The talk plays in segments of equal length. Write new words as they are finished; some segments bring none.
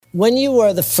When you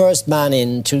were the first man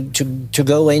in to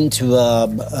go into a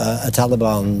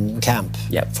Taliban camp,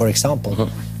 for example,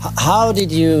 how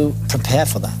did you prepare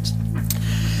for that?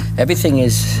 Everything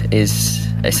is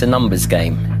it's a numbers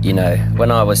game. You know,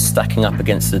 when I was stacking up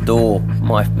against the door,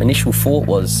 my initial thought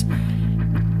was,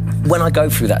 when I go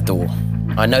through that door,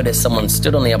 I know there's someone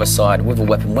stood on the other side with a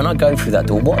weapon. When I go through that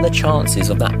door, what are the chances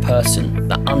of that person,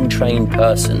 that untrained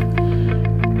person,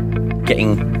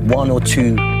 getting 1 or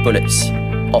 2 bullets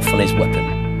off on his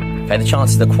weapon? Okay, the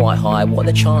chances are quite high. What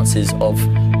are the chances of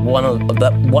one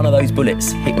of those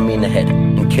bullets hitting me in the head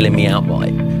and killing me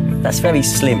outright? That's very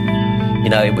slim. You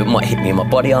know, it might hit me in my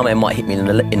body armor, it might hit me in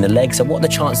the leg. So what are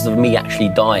the chances of me actually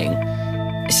dying?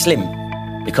 It's slim,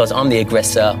 because I'm the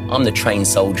aggressor, I'm the trained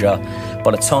soldier.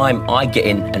 By the time I get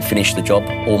in and finish the job,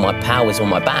 or my power's on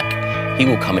my back, he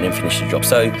will come in and finish the job.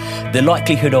 So the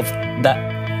likelihood of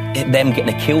them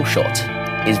getting a kill shot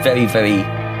is very, very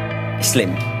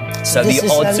slim. So the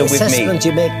odds are with me. This is an assessment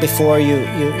you make before you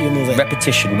move in?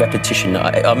 Repetition.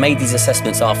 I made these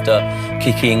assessments after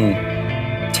kicking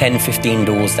 10, 15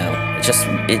 doors down.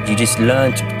 You just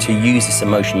learn to use this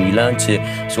emotion. You learn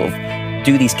to sort of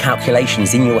do these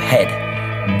calculations in your head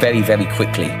very, very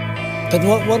quickly. But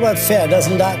what about fear?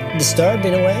 Doesn't that disturb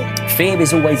in a way? Fear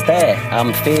is always there.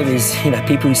 Fear is,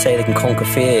 people who say they can conquer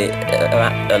fear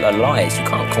are liars. You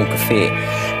can't conquer fear.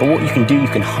 But what you can do, you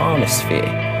can harness fear.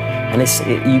 And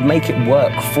you make it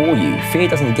work for you.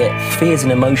 Fear is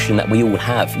an emotion that we all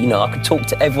have. You know, I could talk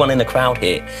to everyone in the crowd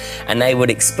here and they would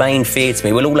explain fear to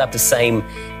me. We'll all have the same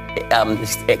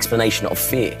explanation of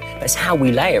fear. But it's how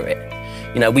we layer it.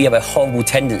 You know, we have a horrible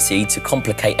tendency to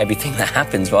complicate everything that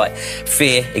happens, right?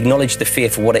 Fear, acknowledge the fear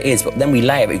for what it is, but then we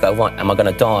layer it. We go, right, am I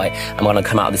going to die? Am I going to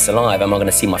come out of this alive? Am I going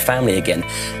to see my family again?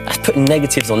 That's putting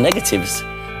negatives on negatives.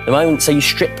 So you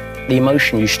strip the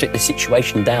emotion, you strip the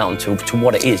situation down to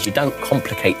what it is. You don't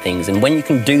complicate things. And when you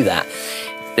can do that,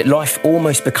 life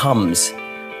almost becomes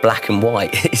black and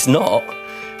white. It's not,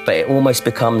 but it almost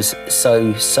becomes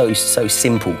so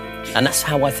simple. And that's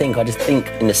how I think. I just think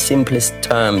in the simplest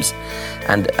terms,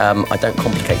 and I don't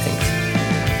complicate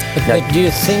things. But do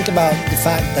you think about the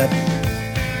fact that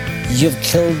you've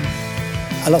killed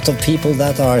a lot of people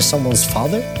that are someone's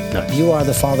father? No. You are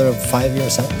the father of 5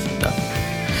 yourself? No.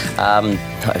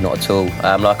 No, not at all.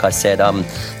 Like I said,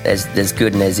 there's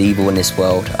good and there's evil in this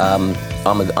world.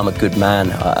 I'm a good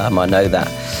man. I know that.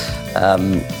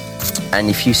 And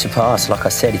if you surpass, like I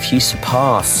said, if you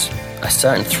surpass a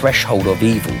certain threshold of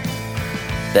evil,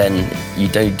 then you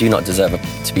do not deserve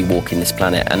to be walking this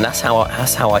planet. And that's how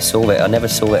I saw it. I never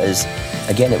saw it as,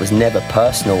 again, it was never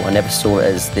personal. I never saw it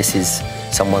as this is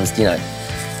someone's,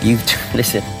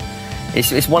 listen.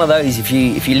 It's one of those, if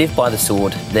you live by the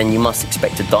sword, then you must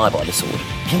expect to die by the sword.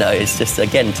 It's just,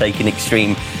 again, taking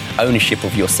extreme ownership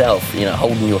of yourself,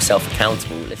 holding yourself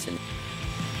accountable. Listen.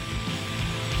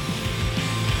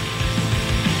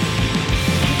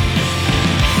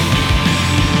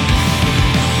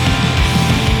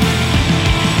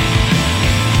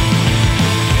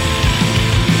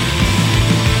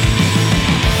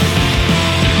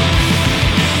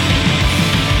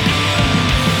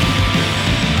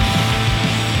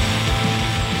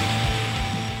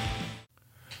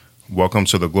 Welcome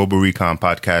to the Global Recon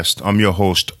Podcast. I'm your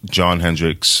host, John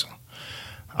Hendricks.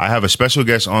 I have a special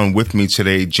guest on with me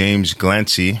today, James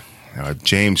Glancy.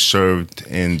 James served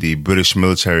in the British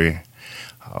military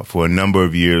for a number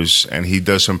of years, and he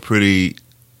does some pretty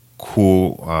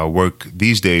cool work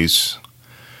these days.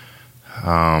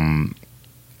 James,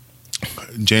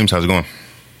 how's it going?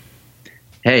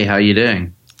 Hey, how are you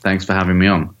doing? Thanks for having me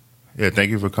on. Yeah, thank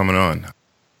you for coming on.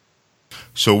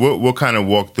 So we'll kind of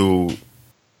walk through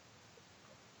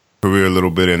career a little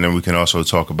bit, and then we can also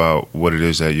talk about what it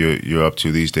is that you're up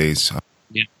to these days.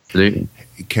 Yeah, absolutely.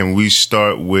 Can we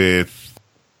start with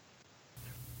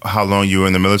how long you were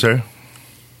in the military?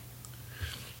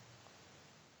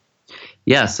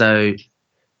 Yeah, so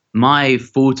my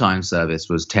full-time service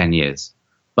was 10 years.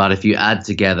 But if you add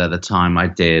together the time I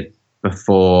did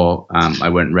before I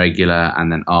went regular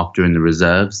and then after in the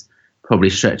reserves, probably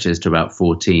stretches to about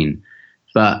 14.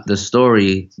 But the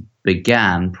story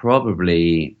began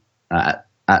probably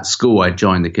at school. I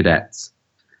joined the cadets,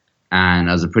 and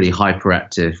I was a pretty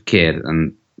hyperactive kid,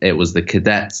 and it was the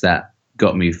cadets that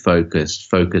got me focused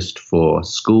for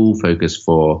school, focused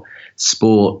for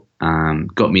sport,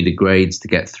 got me the grades to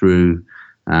get through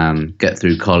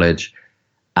college.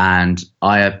 And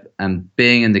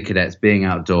being in the cadets, being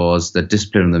outdoors, the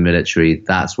discipline of the military,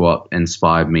 that's what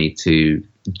inspired me to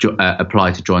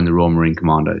apply to join the Royal Marine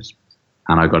Commandos.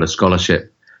 And I got a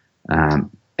scholarship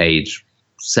age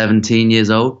 17 years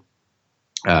old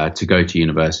to go to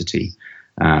university.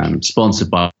 sponsored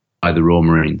by the Royal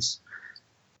Marines.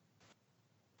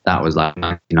 That was like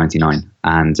 1999,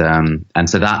 and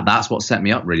so that's what set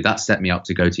me up, really. That set me up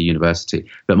to go to university.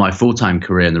 But my full-time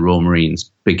career in the Royal Marines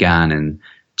began in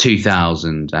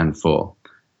 2004,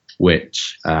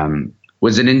 which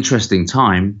was an interesting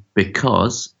time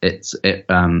because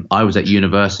I was at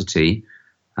university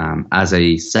as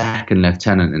a second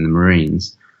lieutenant in the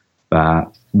Marines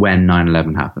when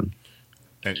 9/11 happened.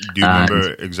 And do you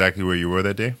remember exactly where you were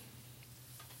that day?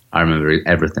 I remember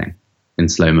everything in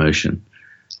slow motion.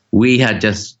 We had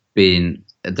just been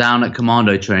down at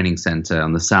Commando Training Center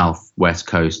on the southwest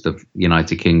coast of the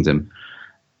United Kingdom.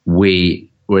 We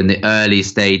were in the early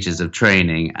stages of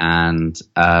training, and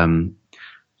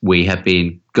we had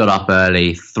got up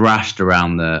early, thrashed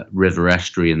around the river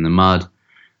estuary in the mud,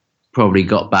 probably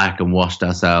got back and washed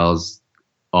ourselves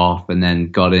off, and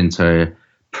then got into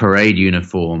parade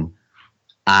uniform.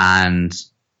 And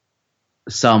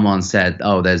someone said,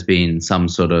 oh, there's been some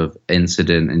sort of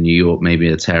incident in New York, maybe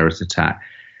a terrorist attack.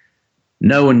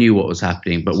 No one knew what was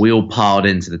happening, but we all piled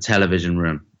into the television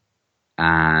room,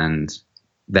 and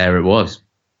there it was.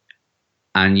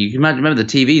 And you can remember the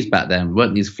TVs back then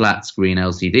weren't these flat screen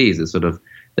LCDs, they're sort of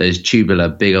those tubular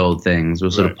big old things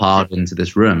were sort of piled into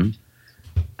this room.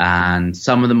 And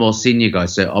some of the more senior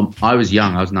guys, so I was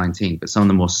young, I was 19, but some of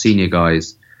the more senior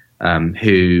guys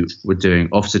who were doing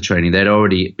officer training, they'd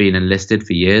already been enlisted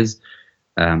for years.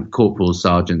 Corporals,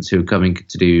 sergeants who were coming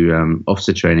to do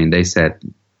officer training, they said,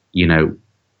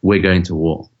 we're going to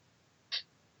war.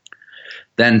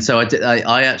 Then, so I did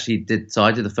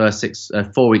the first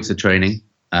 4 weeks of training,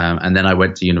 and then I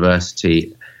went to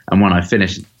university. And when I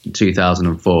finished in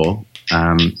 2004,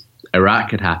 Iraq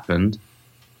had happened,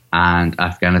 and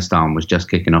Afghanistan was just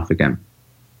kicking off again.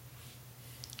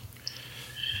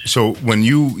 So when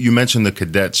you mentioned the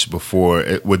cadets before,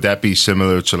 would that be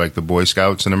similar to like the Boy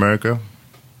Scouts in America?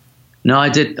 No, I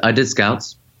did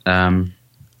Scouts.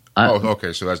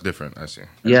 Okay, so that's different. I see.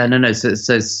 Yeah, no.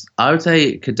 So I would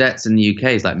say cadets in the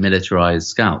UK is like militarized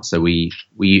scouts. So we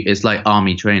it's like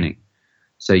army training.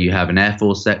 So you have an Air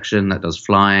Force section that does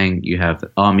flying. You have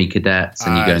army cadets,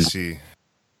 and you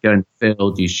go in the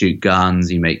field. You shoot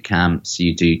guns. You make camps.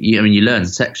 You learn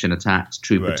section attacks,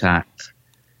 troop attacks.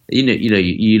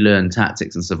 You learn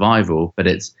tactics and survival. But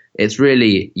it's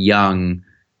really young.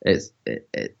 It's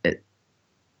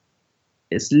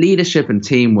leadership and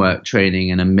teamwork training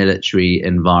in a military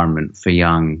environment for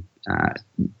young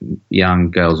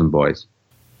girls and boys.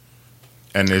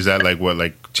 And is that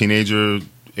like teenager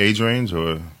age range,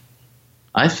 or?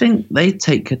 I think they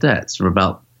take cadets from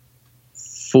about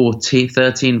 14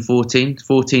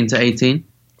 to 18.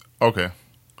 Okay.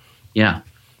 Yeah.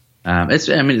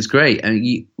 It's great.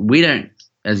 We don't,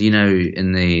 as you know,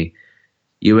 in the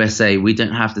USA, we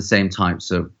don't have the same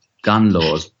types of gun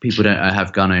laws. People don't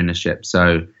have gun ownership.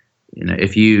 So,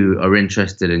 if you are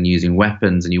interested in using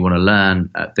weapons and you want to learn,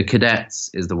 the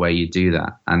cadets is the way you do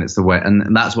that. And it's the way,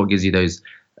 and that's what gives you those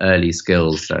early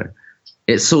skills. So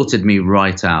it sorted me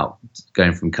right out,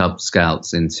 going from Cub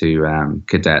Scouts into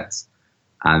cadets.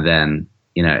 And then,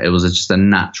 it was just a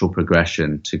natural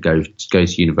progression to go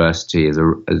to university as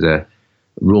a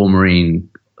Royal Marine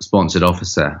sponsored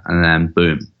officer. And then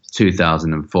boom,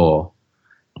 2004.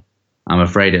 I'm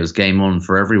afraid it was game on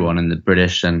for everyone in the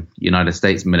British and United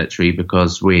States military,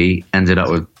 because we ended up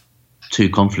with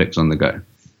 2 conflicts on the go.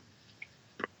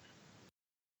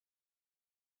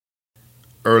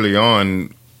 Early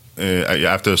on,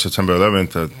 after September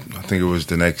 11th, I think it was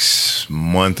the next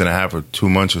month and a half or 2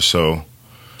 months or so,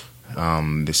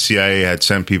 the CIA had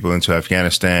sent people into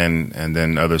Afghanistan, and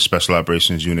then other special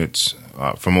operations units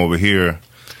from over here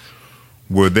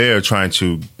were there trying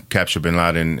to capture bin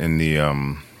Laden in the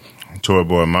Tora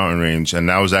Bora mountain range. And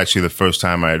that was actually the first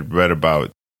time I had read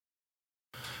about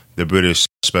the British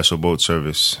Special Boat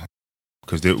Service,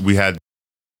 because we had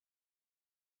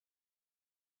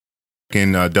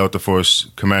Delta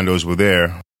Force commandos were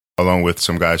there, along with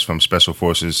some guys from Special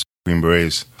Forces, Green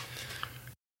Berets.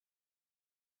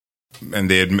 And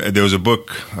there was a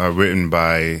book written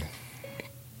by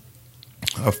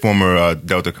a former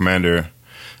Delta commander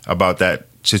about that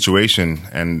situation,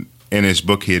 and in his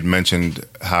book, he had mentioned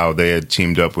how they had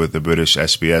teamed up with the British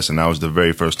SBS, and that was the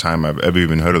very first time I've ever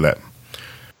even heard of that.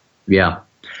 Yeah.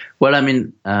 Well,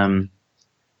 I'm not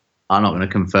going to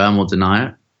confirm or deny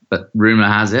it, but rumor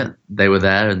has it they were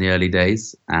there in the early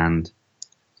days, and,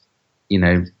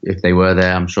 if they were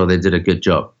there, I'm sure they did a good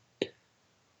job.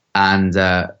 And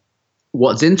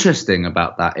what's interesting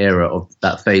about that era of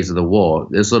that phase of the war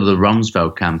is sort of the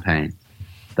Rumsfeld campaign,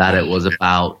 that it was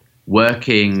about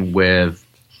working with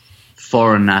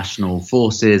foreign national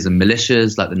forces and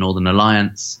militias like the Northern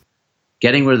Alliance,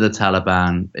 getting rid of the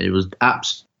Taliban. It was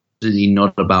absolutely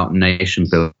not about nation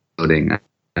building.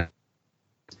 A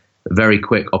very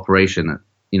quick operation,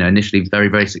 initially very,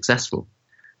 very successful.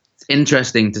 It's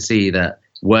interesting to see that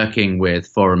working with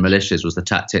foreign militias was the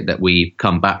tactic that we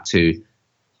come back to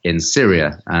in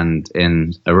Syria and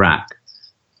in Iraq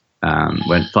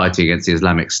when fighting against the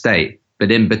Islamic State.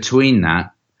 But in between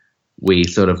that, we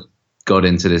sort of got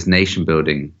into this nation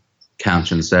building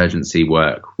counterinsurgency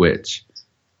work, which,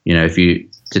 if you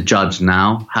to judge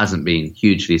now, hasn't been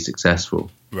hugely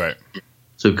successful. Right.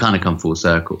 So we've kind of come full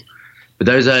circle. But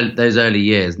those early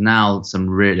years, now there's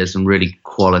some really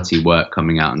quality work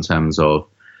coming out in terms of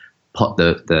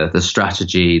the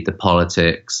strategy, the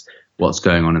politics, what's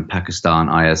going on in Pakistan,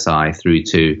 ISI, through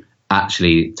to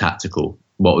actually tactical,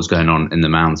 what was going on in the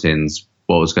mountains,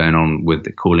 what was going on with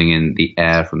the calling in the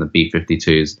air from the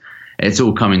B-52s. It's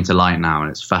all coming to light now, and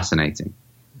it's fascinating.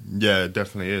 Yeah, it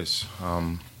definitely is.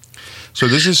 So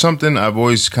this is something I've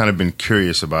always kind of been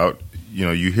curious about.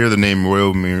 You hear the name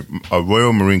Royal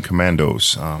Marine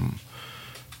Commandos.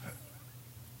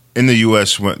 In the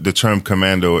U.S., the term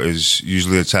commando is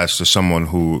usually attached to someone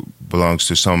who belongs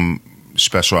to some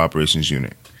special operations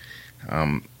unit.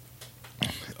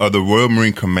 Are the Royal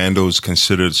Marine Commandos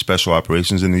considered special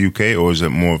operations in the UK, or is it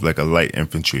more of like a light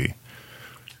infantry?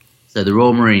 So the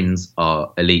Royal Marines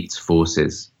are elite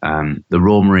forces. The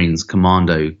Royal Marines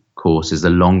Commando course is the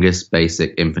longest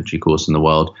basic infantry course in the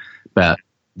world, but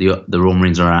the Royal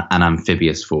Marines are an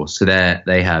amphibious force. So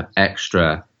they have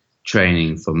extra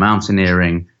training for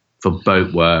mountaineering, for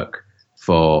boat work,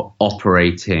 for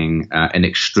operating in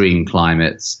extreme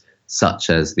climates such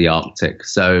as the Arctic.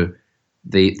 So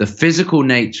the physical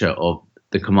nature of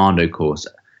the commando course,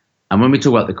 and when we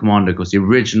talk about the commando course, the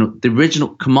original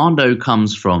commando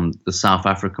comes from the South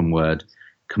African word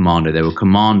commando. There were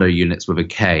commando units with a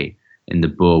K in the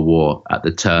Boer War at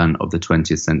the turn of the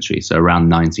 20th century, so around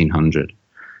 1900.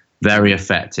 Very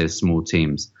effective small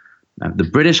teams. The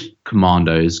British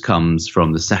commandos comes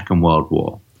from the Second World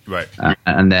War. Right.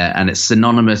 And it's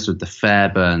synonymous with the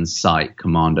Fairburn Sight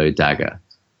commando dagger.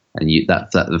 And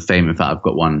that's the fame. In fact, I've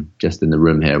got one just in the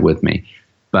room here with me.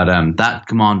 But that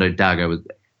commando dagger,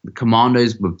 the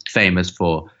commandos were famous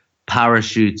for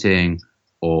parachuting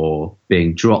or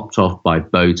being dropped off by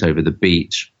boat over the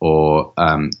beach, or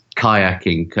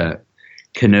kayaking,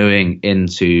 canoeing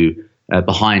into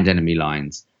behind enemy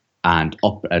lines, and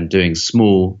doing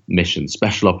small missions,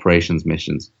 special operations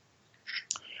missions.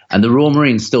 And the Royal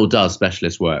Marines still does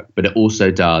specialist work, but it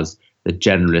also does the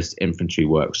generalist infantry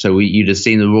work. So you'd have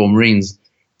seen the Royal Marines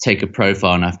take a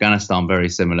profile in Afghanistan very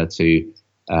similar to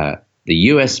the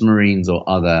US Marines or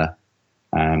other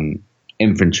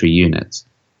infantry units.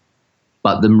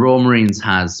 But the Royal Marines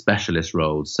has specialist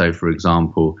roles. So, for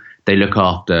example, they look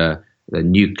after the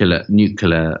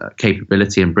nuclear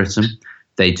capability in Britain.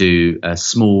 They do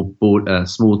small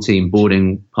team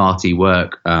boarding party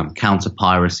work, counter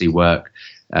piracy work,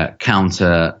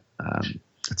 counter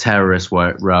terrorist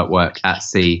work at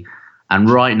sea. And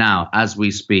right now, as we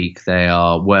speak, they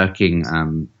are working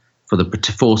for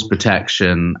the force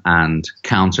protection and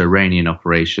counter Iranian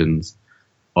operations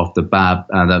off the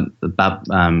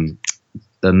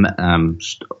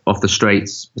off the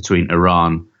straits between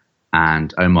Iran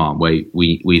and Oman, where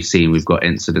we've got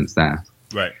incidents there.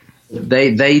 Right.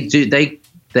 They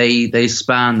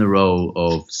span the role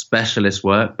of specialist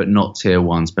work, but not tier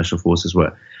 1 special forces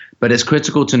work. But it's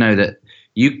critical to know that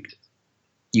you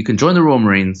can join the Royal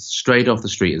Marines straight off the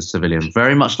street as a civilian,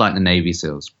 very much like the Navy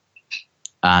SEALs.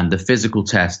 And the physical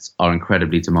tests are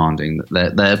incredibly demanding.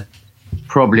 They're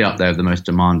probably up there with the most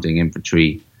demanding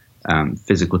infantry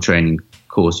physical training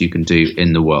course you can do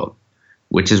in the world,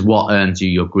 which is what earns you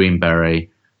your Green Beret,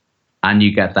 and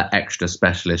you get that extra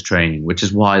specialist training, which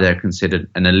is why they're considered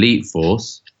an elite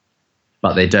force,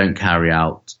 but they don't carry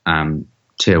out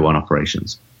tier 1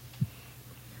 operations.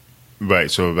 Right,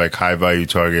 so like high value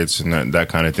targets and that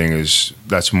kind of thing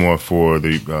that's more for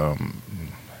the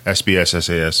SBS,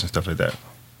 SAS and stuff like that.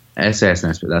 SAS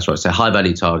and SBS, that's right. So high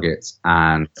value targets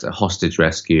and hostage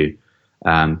rescue.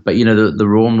 But the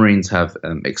Royal Marines have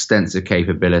extensive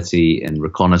capability in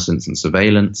reconnaissance and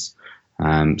surveillance,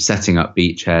 setting up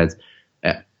beachheads,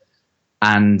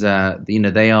 and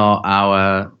they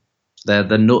are they're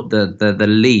the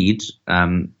lead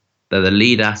they're the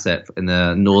lead asset in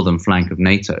the northern flank of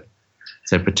NATO.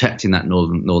 So protecting that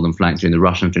northern flank during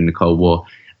the Cold War.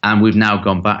 And we've now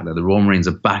gone back there. The Royal Marines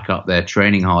are back up there,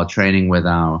 training hard, training with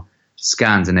our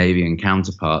Scandinavian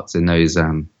counterparts in those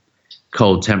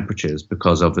cold temperatures,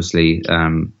 because obviously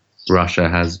Russia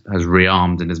has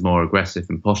rearmed and is more aggressive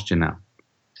in posture now.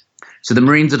 So the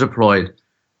Marines are deployed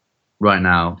right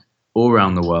now all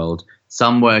around the world,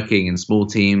 some working in small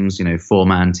teams,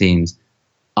 4-man teams,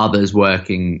 others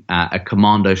working at a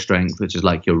commando strength, which is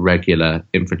like your regular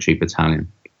infantry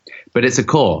battalion. But it's a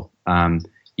corps.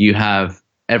 You have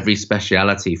every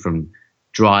speciality from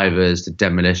drivers to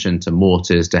demolition to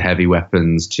mortars to heavy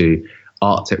weapons to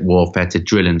Arctic warfare to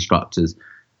drill instructors.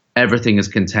 Everything is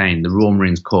contained. The Royal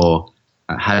Marines Corps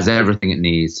has everything it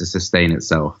needs to sustain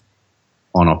itself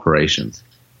on operations.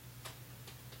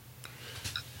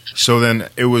 So then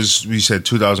it was, you said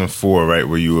 2004, right,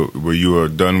 where you were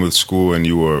done with school and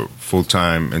you were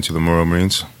full-time into the Royal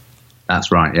Marines?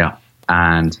 That's right, yeah.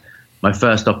 And my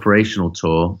first operational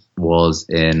tour was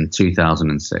in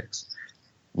 2006.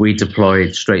 We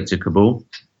deployed straight to Kabul,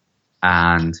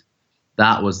 and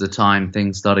that was the time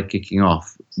things started kicking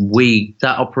off.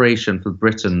 That operation for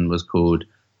Britain was called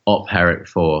Op Herrick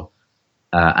 4,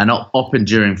 and Op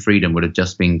Enduring Freedom would have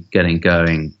just been getting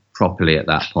going properly at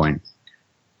that point.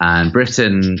 And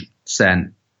Britain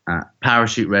sent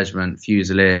parachute regiment,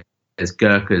 Fusiliers,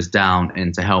 Gurkhas down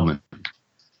into Helmand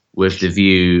with the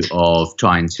view of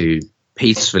trying to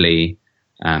peacefully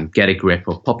get a grip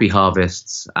of poppy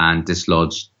harvests and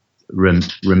dislodge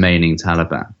remaining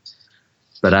Taliban.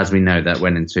 But as we know,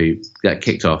 that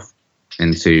kicked off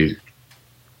into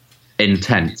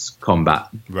intense combat.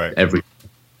 Right.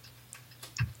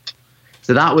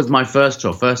 So that was my first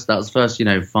tour. That was first,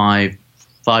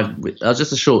 five. That was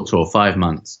just a short tour, 5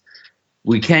 months.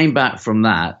 We came back from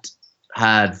that,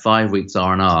 had 5 weeks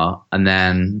R&R, and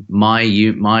then my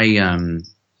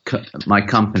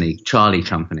company, Charlie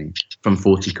Company from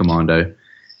 40 Commando,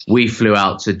 we flew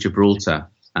out to Gibraltar,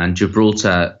 and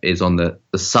Gibraltar is on the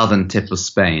southern tip of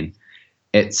Spain.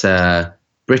 It's a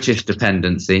British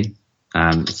dependency,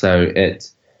 so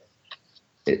it's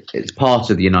part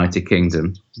of the United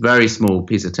Kingdom. Very small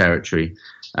piece of territory.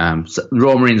 So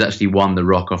Royal Marines actually won the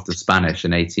Rock off the Spanish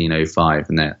in 1805,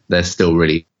 and they're still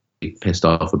really pissed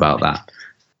off about that.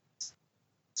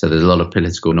 So there's a lot of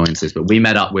political annoyances. But we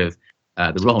met up with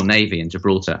the Royal Navy in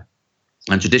Gibraltar,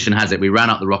 and tradition has it we ran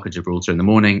up the Rock of Gibraltar in the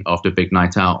morning after a big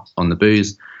night out on the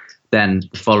booze. Then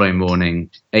the following morning,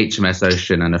 HMS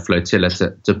Ocean and a flotilla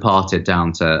departed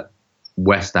down to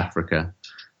West Africa,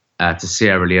 to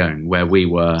Sierra Leone, where we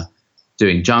were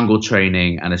doing jungle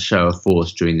training and a show of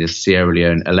force during the Sierra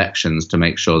Leone elections to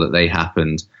make sure that they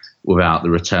happened without the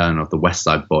return of the West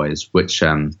Side Boys, which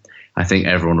I think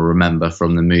everyone will remember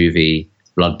from the movie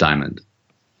Blood Diamond.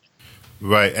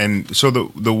 Right, and so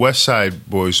the West Side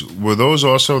Boys, were those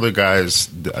also the guys?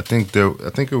 I think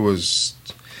it was,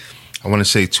 I want to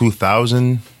say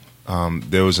 2000.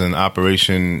 There was an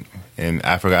operation in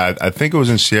Africa. I think it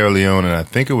was in Sierra Leone, and I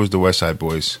think it was the West Side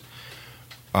Boys.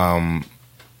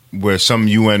 Where some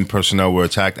UN personnel were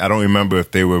attacked. I don't remember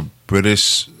if they were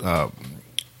British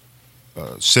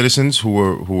citizens who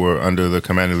were under the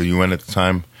command of the UN at the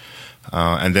time,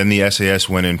 and then the SAS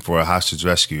went in for a hostage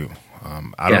rescue.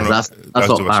 I don't know. That's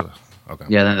what. Okay.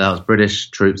 Yeah, that was British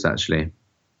troops actually.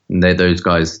 And those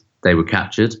guys, they were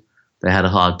captured. They had a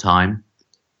hard time,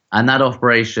 and that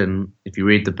operation, if you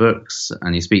read the books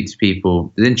and you speak to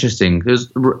people, it's interesting because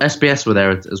SBS were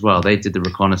there as well. They did the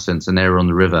reconnaissance and they were on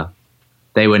the river.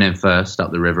 They went in first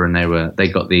up the river, and they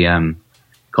got the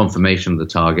confirmation of the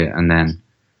target, and then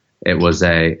it was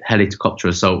a helicopter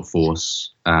assault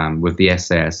force with the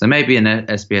SAS. There may be an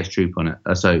SBS troop on it,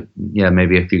 so yeah,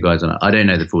 maybe a few guys on it. I don't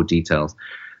know the full details,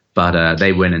 but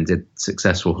they went and did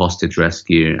successful hostage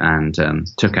rescue and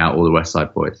took out all the West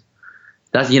Side Boys.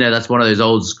 That's one of those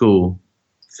old school,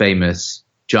 famous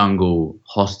jungle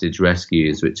hostage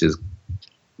rescues, which is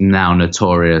now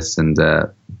notorious and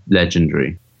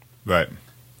legendary. Right.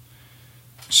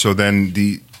 So then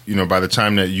by the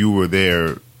time that you were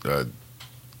there,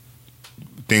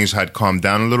 things had calmed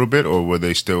down a little bit, or were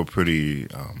they still pretty?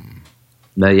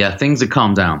 Yeah, things had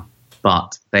calmed down,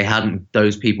 but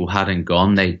those people hadn't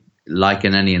gone. They, like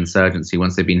in any insurgency,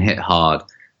 once they've been hit hard,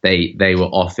 they were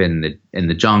off in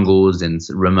the jungles, in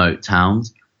remote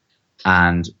towns,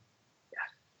 and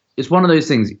it's one of those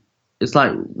things. It's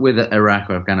like with Iraq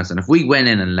or Afghanistan. If we went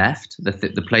in and left,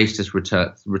 the place just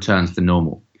returns to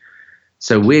normal.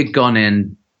 So we'd gone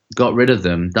in, got rid of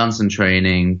them, done some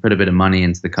training, put a bit of money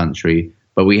into the country,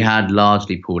 but we had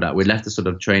largely pulled out. We left a sort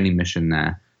of training mission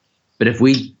there. But if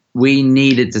we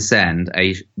needed to send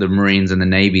the Marines and the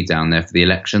Navy down there for the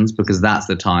elections, because that's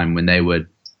the time when they would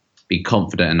be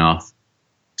confident enough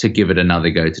to give it another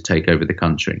go to take over the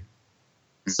country.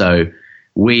 So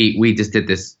we just did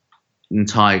this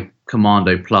entire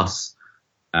Commando plus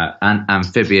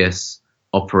amphibious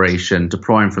operation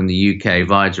deploying from the UK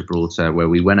via Gibraltar, where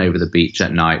we went over the beach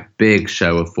at night, big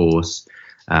show of force,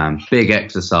 big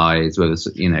exercise, whether it's,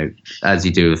 as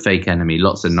you do with Fake Enemy,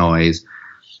 lots of noise,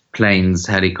 planes,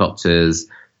 helicopters,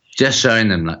 just showing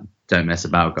them, like, don't mess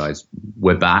about, guys.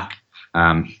 We're back.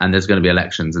 And there's going to be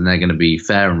elections, and they're going to be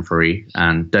fair and free.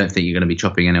 And don't think you're going to be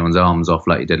chopping anyone's arms off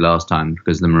like you did last time,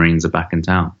 because the Marines are back in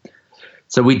town.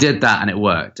 So we did that, and it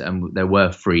worked. And there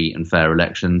were free and fair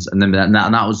elections. And then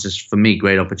that was just, for me,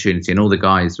 great opportunity. And all the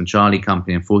guys from Charlie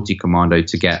Company and 40 Commando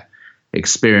to get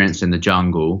experience in the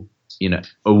jungle,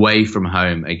 away from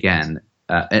home again,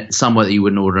 somewhere that you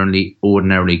wouldn't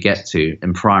ordinarily get to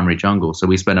in primary jungle. So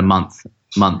we spent a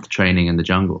month training in the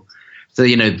jungle. So,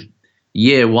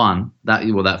 year one,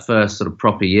 that first sort of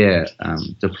proper year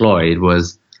deployed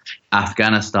was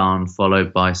Afghanistan,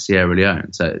 followed by Sierra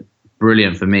Leone. So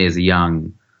brilliant for me as a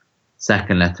young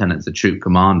second lieutenant as a troop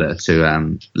commander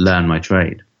to learn my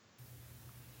trade.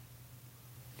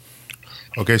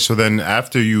 Okay, so then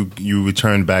after you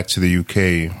returned back to the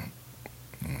UK,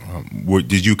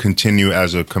 did you continue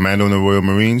as a commando in the Royal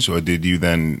Marines, or did you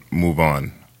then move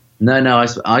on? No,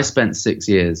 I spent 6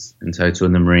 years in total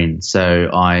in the Marines. So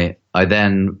I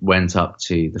then went up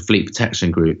to the Fleet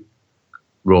Protection Group,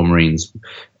 Royal Marines,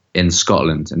 in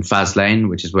Scotland, in Faslane,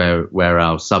 which is where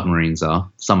our submarines are,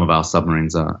 some of our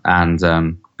submarines are,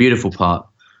 and beautiful part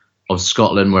of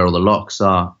Scotland where all the locks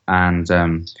are. And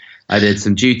I did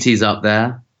some duties up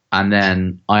there, and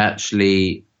then I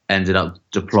actually ended up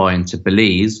deploying to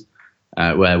Belize,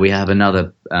 where we have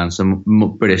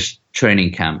some British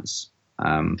training camps,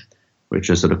 which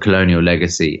are sort of colonial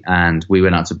legacy. And we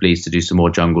went out to Belize to do some more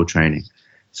jungle training.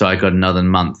 So I got another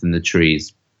month in the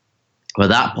trees. But at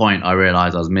that point, I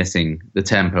realized I was missing the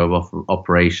tempo of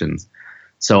operations.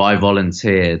 So I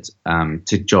volunteered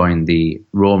to join the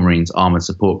Royal Marines Armored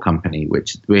Support Company,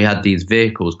 which we have these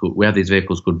vehicles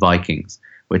called Vikings,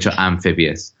 which are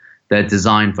amphibious. They're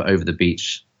designed for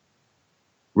over-the-beach,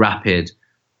 rapid,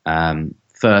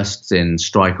 first in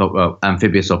strike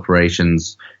amphibious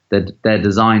operations. They're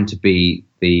designed to be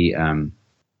the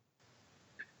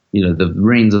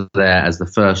Marines are there as the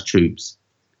first troops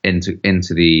into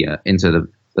the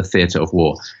theatre of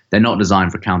war. They're not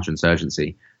designed for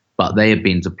counterinsurgency, but they had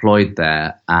been deployed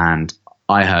there, and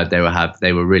I heard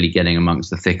they were really getting amongst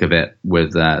the thick of it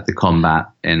with the combat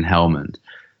in Helmand.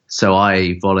 So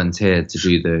I volunteered to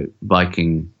do the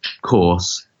Viking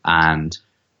course, and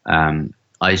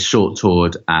I short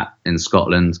toured in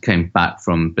Scotland, came back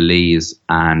from Belize,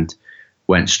 and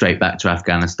went straight back to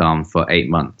Afghanistan for 8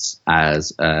 months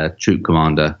as a troop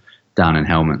commander down in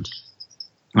Helmand.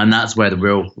 And that's where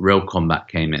the real combat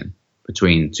came in,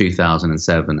 between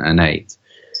 2007 and 8,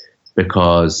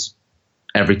 because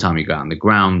every time you go out on the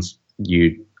ground,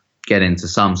 you get into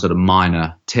some sort of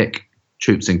minor tick,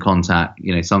 troops in contact,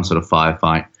 some sort of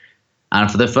firefight.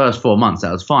 And for the first 4 months,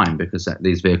 that was fine, because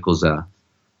these vehicles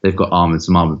they've got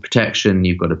some armored protection.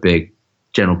 You've got a big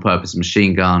general purpose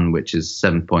machine gun, which is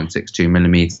 7.62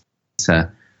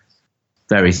 millimeter,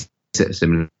 very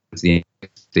similar to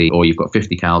the, or you've got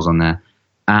 50 cals on there.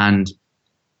 And,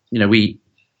 we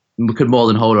could more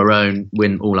than hold our own,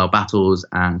 win all our battles.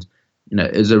 And,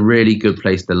 it was a really good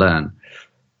place to learn.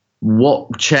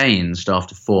 What changed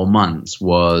after 4 months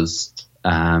was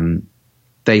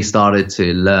they started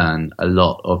to learn a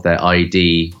lot of their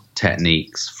ID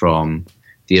techniques from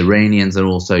the Iranians and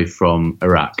also from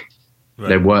Iraq. Right.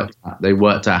 They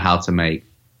worked out how to make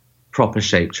proper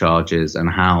shape charges and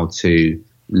how to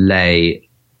lay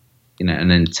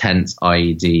an intense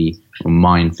IED or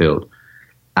minefield.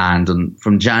 And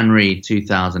from January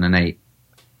 2008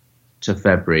 to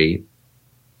February,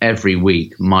 every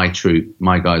week, my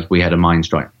guys, we had a mine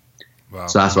strike. Wow.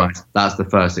 So that's the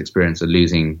first experience of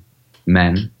losing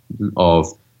men, of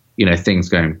things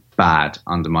going bad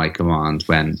under my command,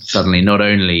 when suddenly not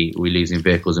only are we losing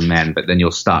vehicles and men, but then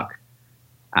you're stuck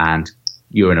and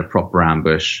you're in a proper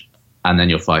ambush, and then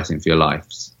you're fighting for your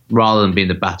lives. Rather than being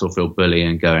the battlefield bully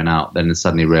and going out, then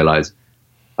suddenly realize,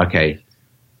 okay,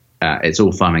 it's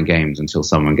all fun and games until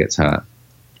someone gets hurt.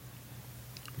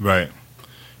 Right.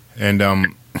 And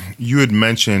you had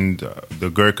mentioned the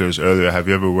Gurkhas earlier. Have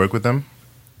you ever worked with them?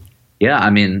 Yeah, I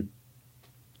mean,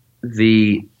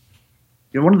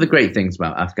 one of the great things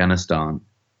about Afghanistan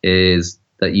is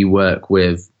that you work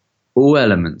with all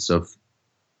elements of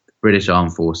British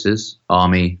Armed Forces,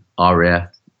 Army, RAF,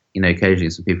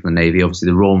 occasionally some people in the Navy, obviously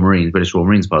the Royal Marines, British Royal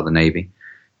Marines part of the Navy.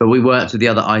 But we worked with the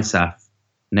other ISAF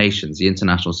nations, the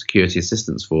International Security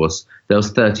Assistance Force. There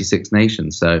was 36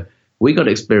 nations. So we got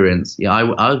experience. I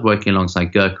was working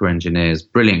alongside Gurkha engineers,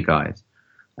 brilliant guys.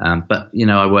 But,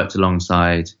 I worked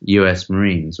alongside US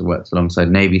Marines. I worked alongside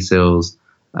Navy SEALs,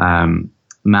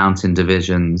 mountain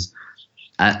divisions,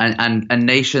 and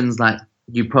nations like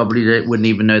you probably wouldn't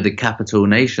even know the capital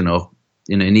nation of,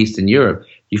 in Eastern Europe.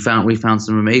 We found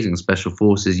some amazing special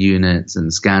forces units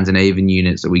and Scandinavian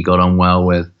units that we got on well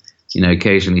with,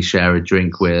 occasionally share a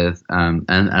drink with,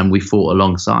 and we fought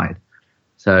alongside.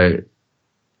 So,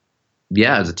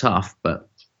 yeah, it was a tough, but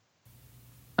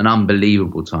an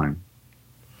unbelievable time.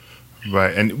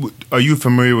 Right. And are you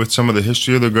familiar with some of the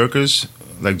history of the Gurkhas?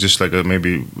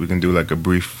 Maybe we can do a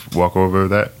brief walkover of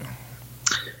that.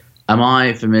 Am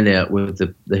I familiar with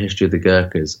the history of the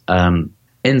Gurkhas?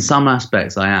 In some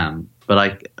aspects I am, but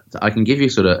I can give you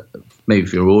sort of, maybe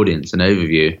for your audience, an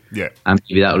overview. Yeah. And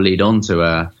maybe that will lead on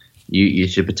to you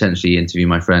should potentially interview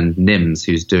my friend Nims,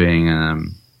 who's doing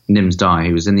Nims Dai,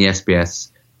 who was in the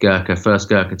SBS Gurkha, first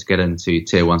Gurkha to get into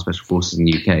Tier 1 Special Forces in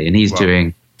the UK. And he's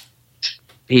doing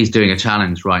a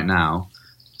challenge right now,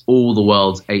 all the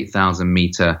world's 8,000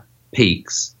 meter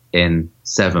peaks in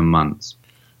 7 months.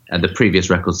 The previous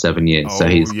record 7 years. Oh, so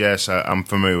yes, I'm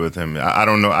familiar with him. I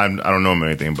don't know. I don't know him or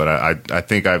anything, but I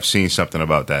think I've seen something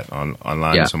about that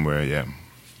online somewhere. Yeah.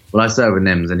 Well, I serve with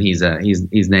Nims, and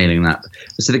he's nailing that.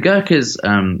 So the Gurkhas,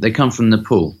 they come from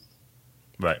Nepal,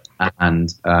 right?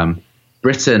 And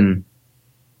Britain,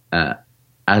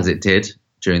 as it did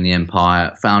during the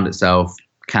Empire, found itself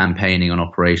campaigning on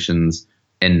operations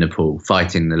in Nepal,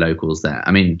 fighting the locals there.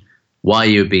 I mean, why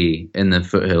you'd be in the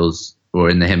foothills or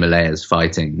in the Himalayas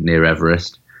fighting near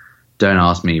Everest, don't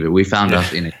ask me, but we found us,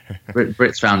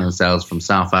 Brits found themselves from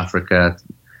South Africa,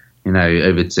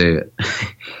 over to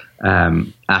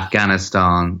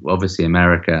Afghanistan, obviously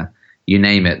America, you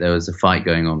name it, there was a fight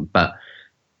going on. But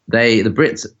the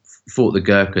Brits fought the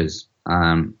Gurkhas,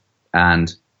 and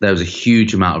there was a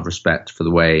huge amount of respect for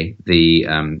the way the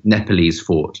Nepalese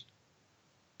fought.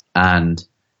 And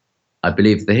I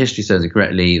believe the history says it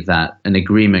correctly that an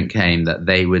agreement came that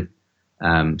they would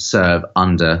serve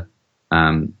under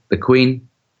the Queen,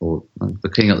 or the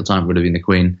King at the time would have been the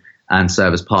Queen, and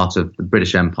serve as part of the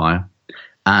British Empire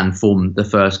and form the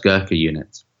first Gurkha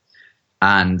unit.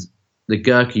 And the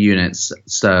Gurkha units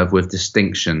served with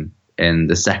distinction in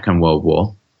the Second World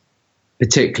War,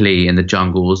 particularly in the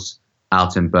jungles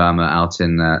out in Burma, out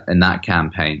in that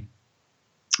campaign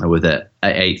with the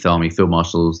 8th Army, Field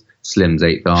Marshal Slim's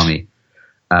 8th Army.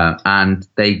 And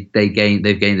they've gained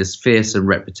this fearsome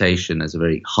reputation as a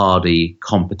very hardy,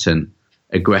 competent,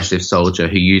 aggressive soldier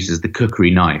who uses the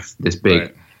kukri knife, this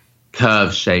big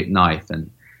curve-shaped knife. And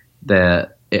it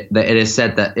is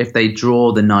said that if they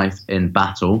draw the knife in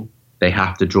battle, they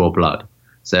have to draw blood.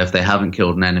 So if they haven't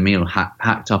killed an enemy or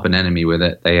hacked up an enemy with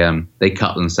it, they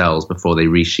cut themselves before they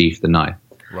resheath the knife.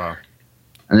 Wow!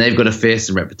 And they've got a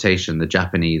fearsome reputation. The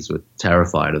Japanese were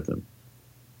terrified of them.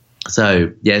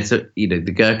 So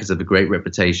the Gurkhas have a great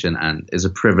reputation, and it's a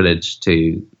privilege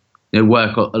to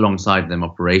work alongside them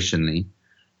operationally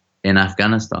in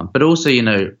Afghanistan. But also,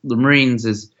 the Marines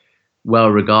is well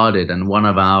regarded, and one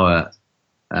of our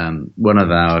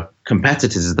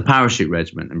competitors is the Parachute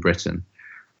Regiment in Britain,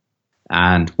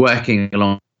 and working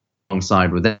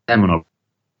alongside with them on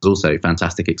was also a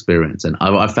fantastic experience. And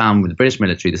I found with the British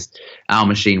military, our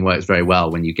machine works very well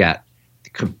when you get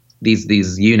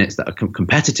these units that are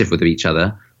competitive with each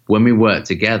other. When we work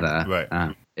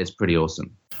together, it's pretty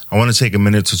awesome. I want to take a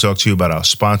minute to talk to you about our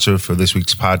sponsor for this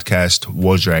week's podcast,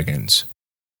 War Dragons.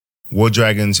 War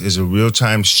Dragons is a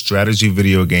real-time strategy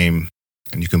video game,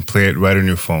 and you can play it right on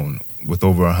your phone. With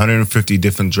over 150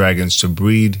 different dragons to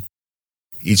breed,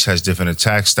 each has different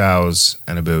attack styles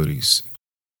and abilities.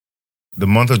 The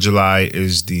month of July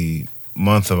is the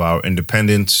month of our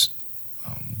independence.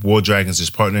 War Dragons is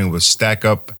partnering with Stack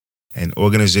Up, an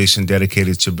organization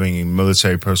dedicated to bringing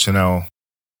military personnel,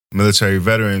 military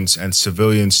veterans, and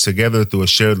civilians together through a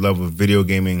shared love of video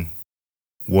gaming.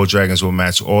 War Dragons will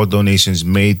match all donations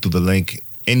made through the link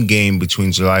in-game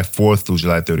between July 4th through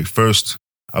July 31st,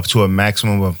 up to a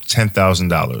maximum of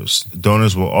 $10,000.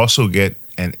 Donors will also get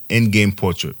an in-game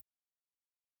portrait.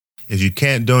 If you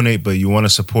can't donate but you want to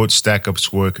support Stack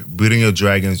Up's work, breeding your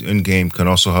dragons in-game can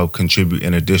also help contribute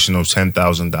an additional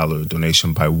 $10,000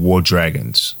 donation by War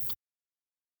Dragons.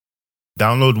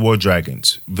 Download War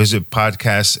Dragons. Visit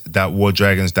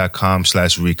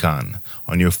podcast.wardragons.com/recon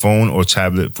on your phone or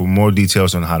tablet for more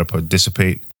details on how to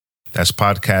participate. That's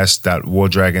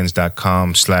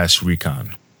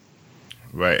podcast.wardragons.com/recon.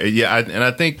 Right. Yeah. And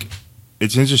I think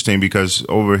it's interesting because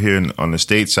over here on the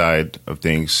state side of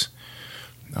things,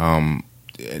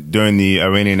 during the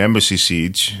Iranian embassy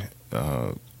siege,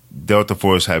 Delta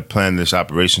Force had planned this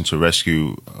operation to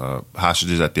rescue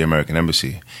hostages at the American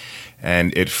embassy.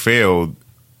 And it failed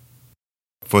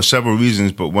for several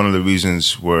reasons, but one of the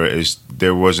reasons is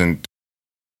there wasn't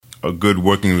a good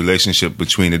working relationship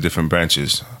between the different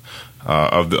branches.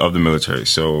 of the military.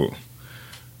 So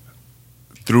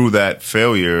through that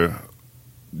failure,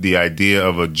 the idea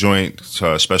of a joint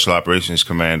special operations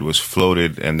command was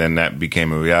floated, and then that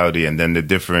became a reality. And then the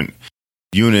different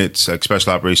units, like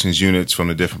special operations units from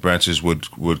the different branches,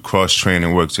 would cross train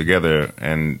and work together,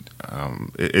 and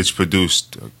it's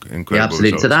produced incredible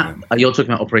absolutely. results. So that you're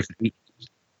talking about Operation.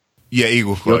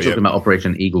 Eagle Claw. You're talking about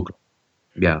Operation Eagle Claw.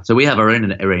 Yeah. So we have our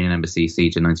own Iranian embassy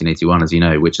siege in 1981, as you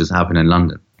know, which has happened in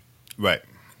London. Right.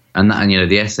 And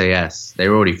the SAS, they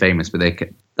were already famous, but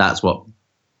that's what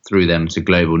threw them to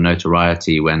global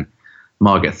notoriety when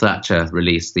Margaret Thatcher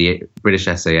released the British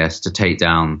SAS to take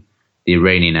down the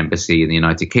Iranian embassy in the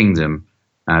United Kingdom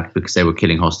because they were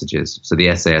killing hostages. So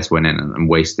the SAS went in and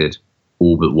wasted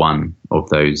all but one of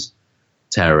those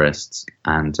terrorists.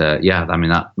 And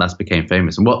that became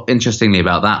famous. And what interestingly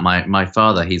about that, my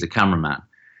father, he's a cameraman,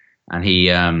 and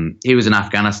he was in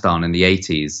Afghanistan in the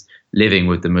 80s, living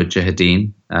with the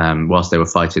Mujahideen whilst they were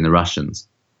fighting the Russians.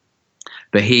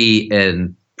 But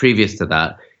previous to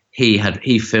that,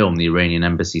 he filmed the Iranian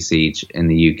embassy siege in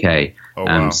the UK. Oh,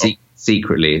 wow.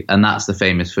 Secretly, and that's the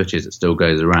famous footage that still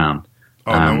goes around.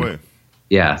 Oh, no way.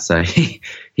 Yeah, so he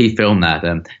filmed that.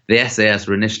 The SAS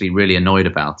were initially really annoyed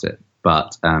about it,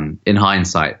 but in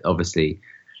hindsight, obviously,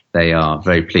 they are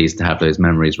very pleased to have those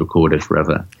memories recorded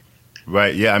forever.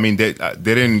 Right. Yeah. I mean, they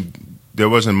didn't. There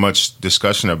wasn't much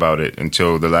discussion about it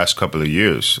until the last couple of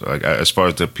years, like as far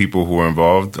as the people who were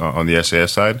involved on the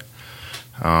SAS side.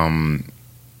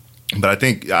 But I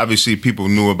think obviously people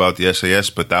knew about the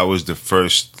SAS, but that was the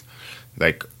first,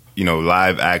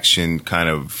 live action kind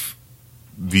of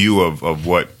view of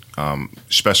what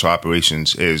special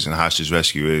operations is and hostage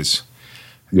rescue is.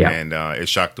 Yeah. And it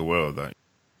shocked the world.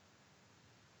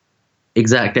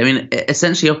 Exactly. I mean,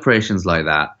 essentially operations like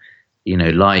that,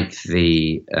 like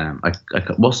the,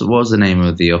 what was the name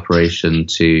of the operation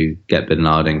to get bin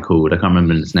Laden called? I can't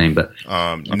remember its name, but.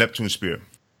 Neptune Spear.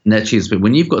 Neptune Spear.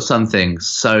 When you've got something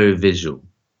so visual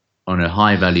on a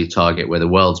high value target where the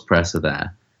world's press are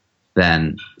there,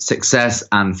 then success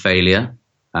and failure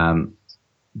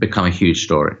become a huge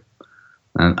story.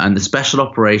 And the special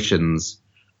operations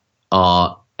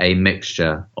are a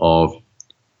mixture of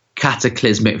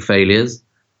cataclysmic failures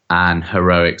and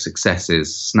heroic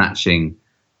successes, snatching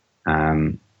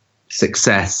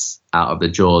success out of the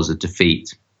jaws of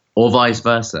defeat, or vice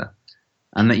versa.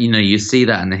 And that, you see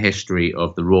that in the history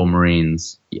of the Royal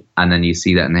Marines, and then you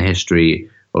see that in the history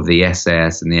of the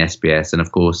SAS and the SBS, and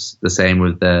of course the same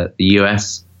with the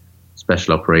US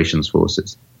Special Operations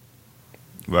Forces.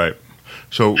 Right.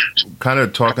 So, kind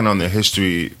of talking on the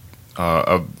history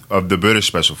of the British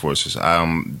Special Forces,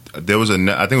 there was I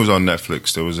think it was on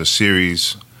Netflix. There was a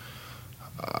series.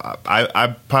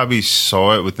 I probably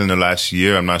saw it within the last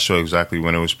year. I'm not sure exactly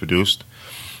when it was produced,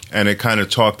 and it kind of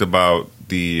talked about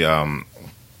the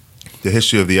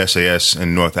history of the SAS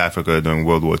in North Africa during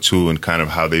World War II and kind of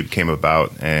how they came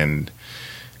about and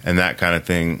that kind of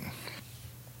thing.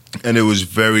 And it was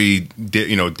very,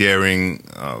 daring,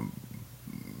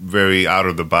 very out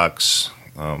of the box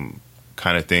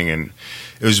kind of thing, and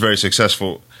it was very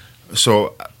successful.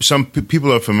 So some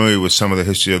people are familiar with some of the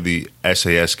history of the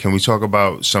SAS. Can we talk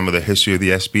about some of the history of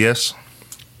the SBS?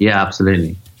 Yeah,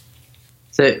 absolutely.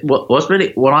 So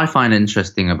what I find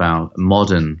interesting about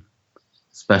modern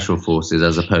special forces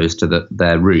as opposed to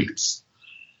their roots,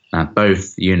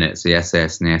 both units, the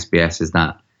SAS and the SBS, is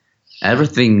that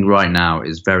everything right now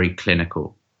is very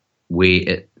clinical.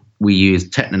 We use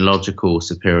technological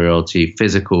superiority,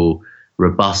 physical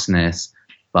robustness,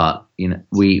 but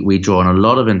we draw on a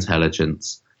lot of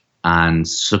intelligence and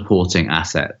supporting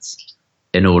assets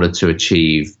in order to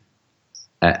achieve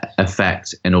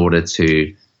effect, in order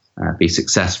to be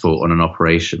successful on an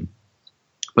operation.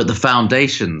 But the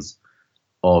foundations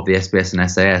of the SBS and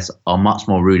SAS are much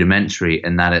more rudimentary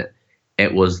in that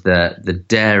it was the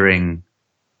daring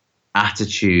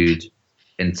attitude,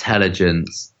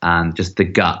 intelligence, and just the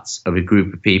guts of a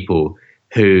group of people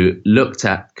who looked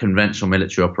at conventional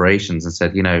military operations and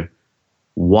said,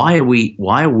 why are we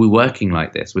working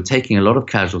like this? We're taking a lot of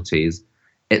casualties.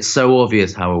 It's so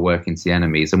obvious how we're working to the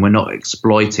enemies, and we're not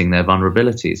exploiting their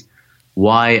vulnerabilities.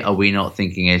 Why are we not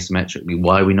thinking asymmetrically?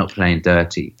 Why are we not playing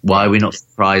dirty? Why are we not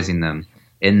surprising them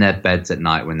in their beds at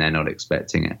night when they're not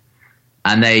expecting it?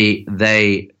 And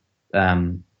they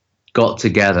got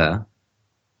together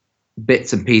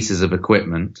bits and pieces of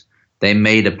equipment. They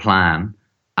made a plan,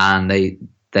 and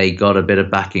they got a bit of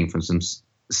backing from some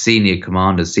senior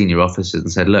commanders, senior officers,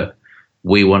 and said, look,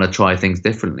 we want to try things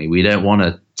differently. We don't want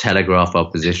to telegraph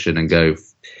our position and go,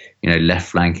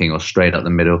 left flanking or straight up the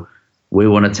middle. We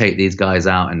want to take these guys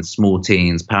out in small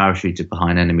teams, parachuted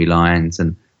behind enemy lines,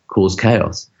 and cause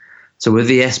chaos. So with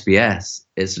the SBS,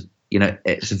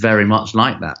 it's very much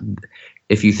like that.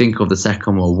 If you think of the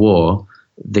Second World War,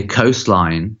 the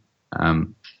coastline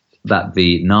that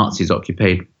the Nazis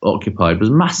occupied was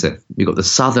massive. You've got the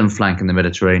southern flank in the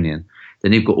Mediterranean.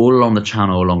 Then you've got all along the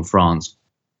Channel, along France,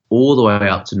 all the way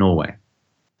up to Norway.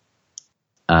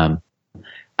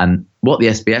 And what the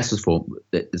SBS was for,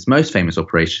 its most famous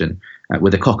operation, were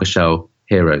the Cockershell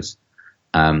Heroes.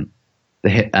 And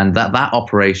that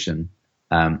operation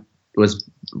was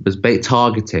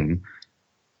targeting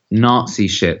Nazi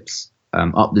ships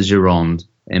up the Gironde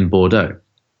in Bordeaux,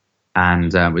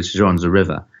 and which Gironde's a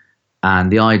river.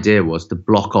 And the idea was to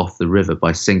block off the river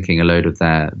by sinking a load of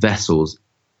their vessels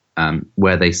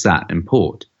where they sat in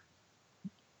port.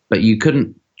 But you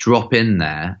couldn't drop in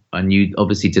there, and you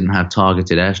obviously didn't have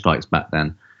targeted airstrikes back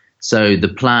then. So the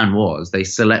plan was they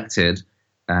selected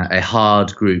a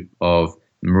hard group of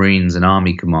Marines and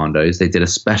Army commandos. They did a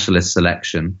specialist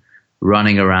selection,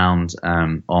 running around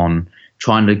on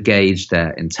trying to gauge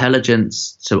their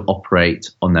intelligence to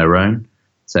operate on their own.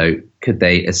 So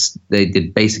they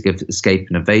did basic escape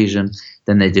and evasion,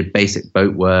 then they did basic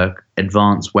boat work,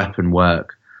 advanced weapon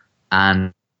work,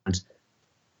 and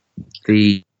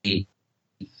the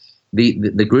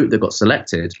group that got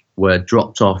selected were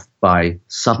dropped off by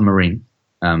submarine.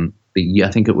 I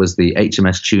think it was the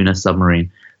HMS Tuna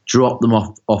submarine, dropped them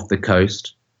off the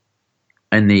coast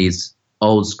in these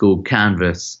old school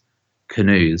canvas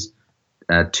canoes,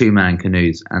 2-man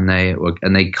canoes, and they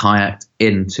kayaked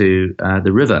into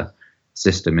the river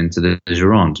system, into the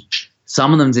Gironde.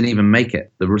 Some of them didn't even make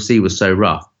it. The sea was so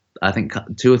rough. I think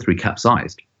 2 or 3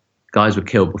 capsized. Guys were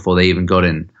killed before they even got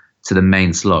in to the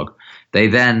main slog. They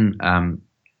then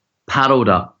paddled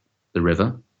up the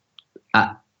river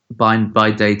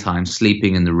by daytime,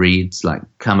 sleeping in the reeds, like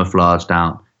camouflaged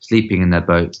out, sleeping in their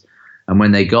boats. And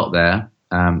when they got there,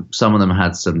 some of them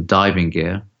had some diving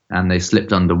gear, and they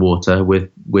slipped underwater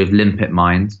with limpet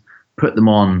mines, put them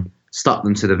on, stuck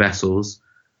them to the vessels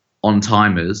on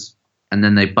timers, and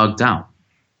then they bugged out.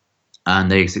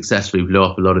 And they successfully blew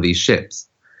up a lot of these ships.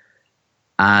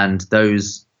 And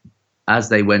those, as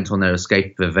they went on their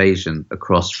escape of evasion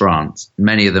across France,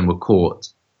 many of them were caught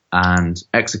and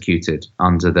executed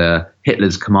under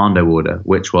Hitler's commando order,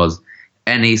 which was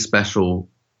any special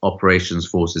operations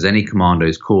forces, any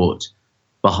commandos caught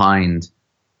behind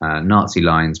Nazi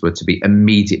lines were to be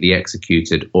immediately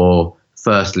executed, or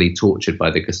firstly tortured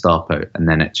by the Gestapo and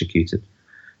then executed.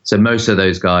 So most of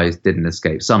those guys didn't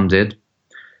escape. Some did,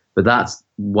 but that's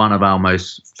one of our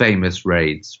most famous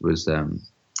raids, was the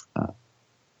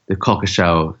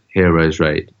Cockershell Heroes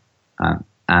raid,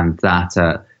 and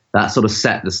that sort of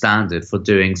set the standard for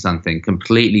doing something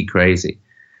completely crazy.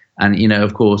 And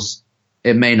of course,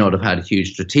 it may not have had a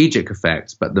huge strategic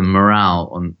effect, but the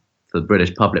morale for the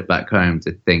British public back home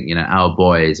to think, our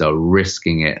boys are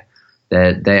risking it,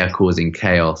 they are causing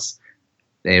chaos.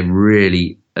 They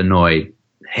really annoyed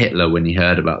Hitler when he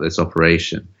heard about this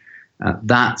operation.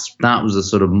 That was a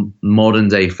sort of modern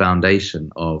day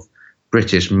foundation of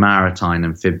British maritime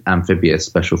amphibious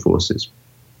special forces.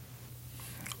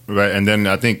 Right, and then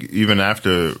I think even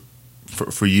after,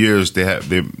 for years, there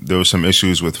was some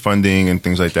issues with funding and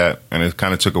things like that, and it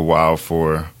kind of took a while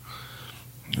for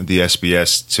the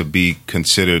SBS to be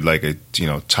considered like a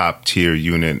top tier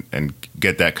unit and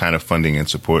get that kind of funding and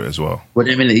support as well. Well,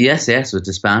 I mean, the SAS was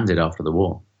disbanded after the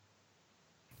war.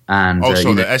 And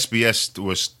so the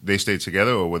SBS they stayed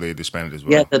together, or were they disbanded as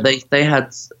well? Yeah, they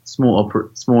had small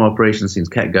operations teams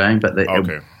kept going, but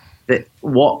after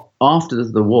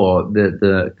the war,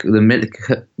 the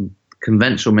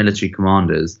conventional military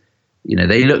commanders,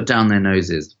 they looked down their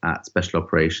noses at special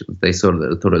operations. They sort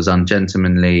of thought it was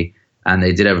ungentlemanly, and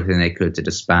they did everything they could to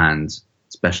disband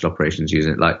special operations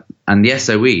unit. And the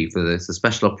SOE, for this, the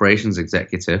Special Operations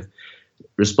Executive,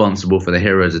 responsible for the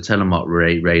Heroes of Telemark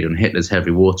raid on Hitler's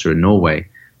heavy water in Norway,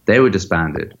 they were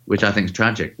disbanded, which I think is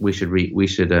tragic. We should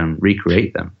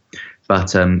recreate them.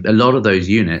 But a lot of those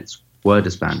units were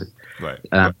disbanded. Right.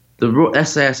 The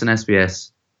SAS and SBS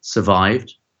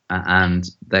survived, and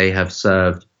they have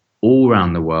served all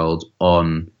around the world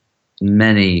on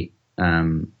many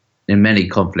in many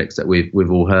conflicts that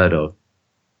we've all heard of.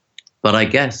 But I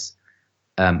guess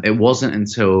it wasn't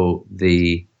until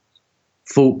the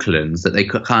Falklands that they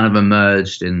kind of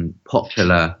emerged in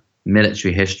popular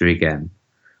military history again,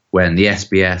 when the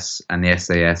SBS and the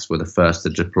SAS were the first to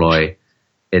deploy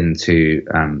into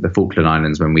the Falkland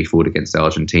Islands when we fought against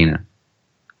Argentina.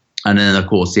 And then, of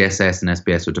course, the SAS and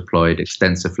SBS were deployed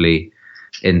extensively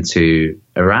into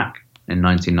Iraq in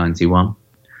 1991.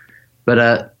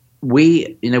 But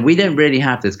we don't really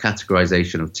have this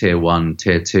categorization of tier 1,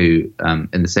 tier 2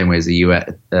 in the same way as the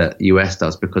US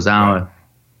does, because our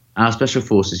special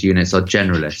forces units are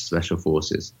generalist special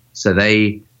forces. So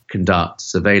they conduct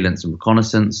surveillance and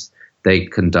reconnaissance. They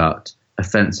conduct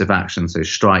offensive action, so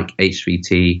strike,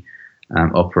 HVT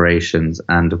operations,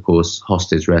 and of course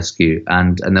hostage rescue.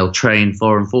 And they'll train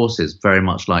foreign forces very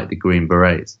much like the Green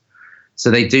Berets.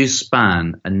 So they do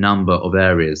span a number of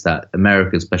areas that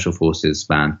American special forces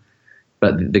span.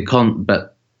 But the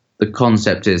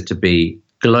concept is to be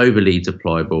globally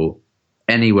deployable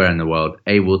anywhere in the world,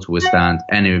 able to withstand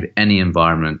any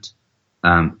environment,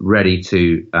 ready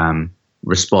to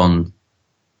respond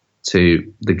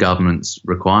to the government's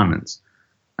requirements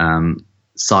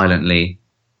silently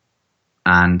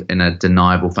and in a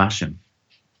deniable fashion.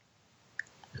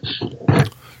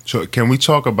 So, can we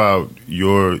talk about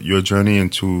your journey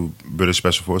into British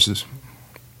Special Forces?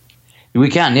 We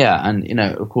can, yeah. And,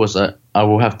 of course, I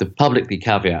will have to publicly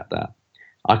caveat that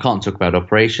I can't talk about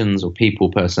operations or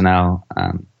people, personnel,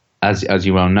 as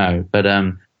you well know. But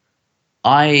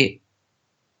I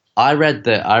read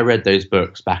those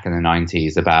books back in the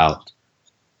 90s about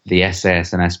the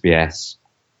SAS and SBS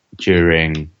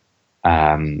during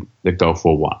the Gulf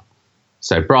War I.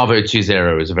 So Bravo 20 is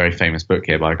a very famous book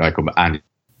here by a guy called Andy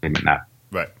McNabb.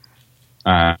 Right.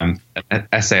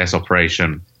 SAS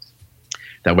operation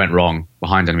that went wrong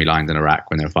behind enemy lines in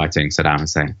Iraq when they were fighting Saddam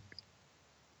Hussein.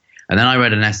 And then I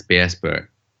read an SBS book,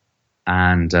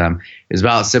 and it was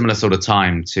about a similar sort of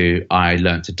time to I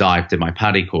learned to dive, did my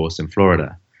PADI course in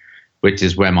Florida, which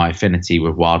is where my affinity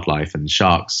with wildlife and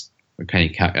sharks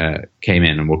came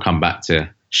in, and we'll come back to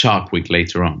Shark Week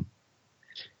later on.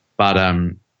 But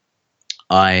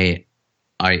I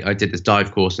did this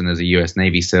dive course, and there's a US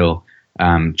Navy SEAL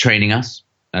training us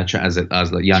as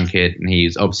a young kid, and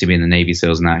he's obviously been in the Navy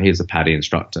SEALs now. He's a PADI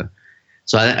instructor.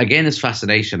 So again, this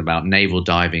fascination about naval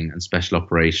diving and special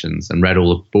operations, and bought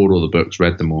all the books,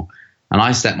 read them all, and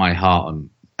I set my heart on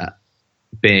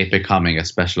becoming a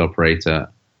special operator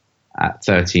at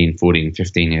 13, 14,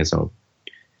 15 years old.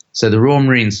 So the Royal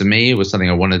Marines for me was something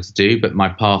I wanted to do, but my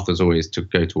path was always to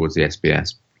go towards the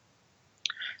SBS.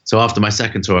 So after my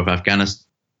second tour of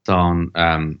Afghanistan,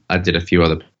 I did a few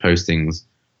other postings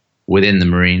within the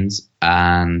Marines,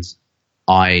 and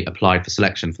I applied for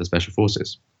selection for the Special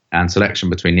Forces. And selection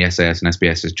between the SAS and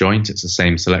SBS is joint. It's the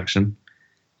same selection.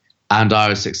 And I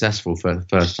was successful for the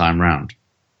first time round.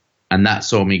 And that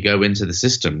saw me go into the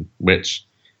system, which,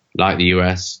 like the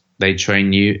US, they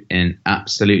train you in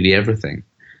absolutely everything.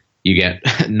 You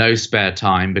get no spare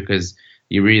time because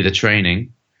you're either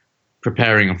training,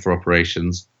 preparing for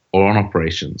operations, or on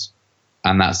operations.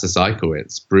 And that's the cycle.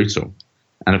 It's brutal.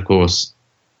 And of course,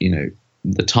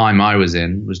 the time I was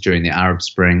in was during the Arab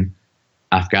Spring.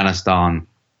 Afghanistan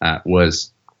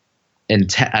was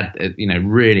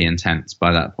really intense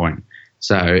by that point.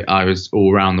 So I was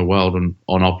all around the world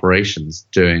on operations,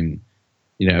 doing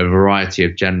a variety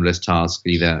of generalist tasks,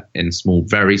 either in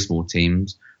very small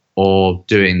teams, or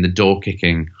doing the door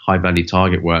kicking, high value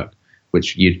target work,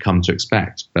 which you'd come to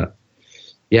expect. But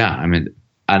yeah, I mean,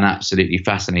 an absolutely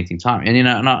fascinating time. And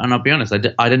and I'll be honest,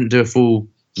 I didn't do a full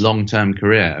long term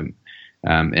career,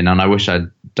 and I wish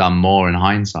I'd done more in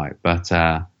hindsight. But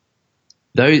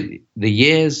the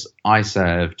years I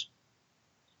served,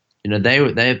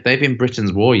 they've been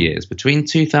Britain's war years. Between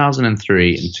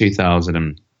 2003 and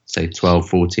 2012,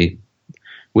 14,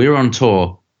 we were on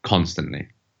tour constantly.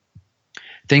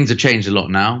 Things have changed a lot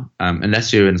now.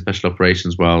 Unless you're in special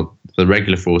operations world, the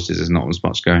regular forces is not as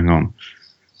much going on.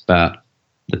 But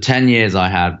the 10 years I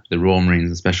had the Royal Marines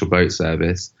and Special Boat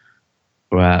Service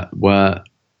were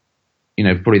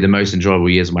probably the most enjoyable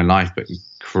years of my life, but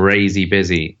crazy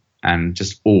busy and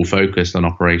just all focused on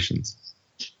operations.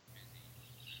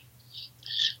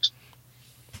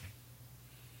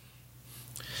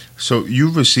 So you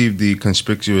received the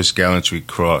Conspicuous Gallantry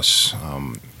Cross.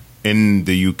 In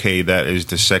the UK, that is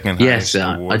the second highest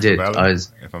award. I did. For valor,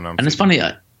 if I'm not mistaken. And it's funny,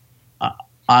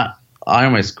 I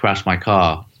almost crashed my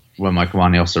car when my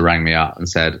commanding officer rang me up and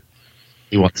said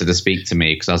he wanted to speak to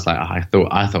me, because I was like, I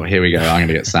thought, here we go, I'm going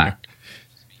to get sacked.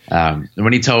 And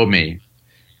when he told me,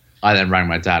 I then rang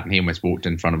my dad, and he almost walked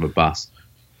in front of a bus.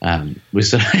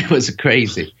 It was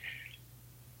crazy.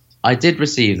 I did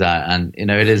receive that, and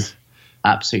it is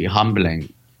absolutely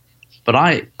humbling. But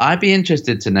I'd be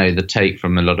interested to know the take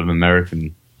from a lot of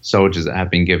American soldiers that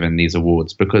have been given these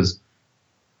awards, because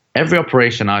every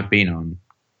operation I've been on,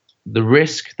 the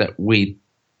risk that we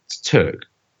took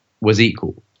was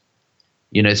equal.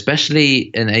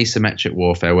 Especially in asymmetric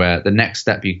warfare, where the next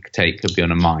step you take could be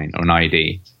on a mine or an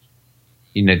IED.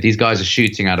 these guys are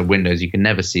shooting out of windows. You can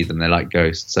never see them. They're like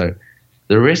ghosts. So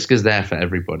the risk is there for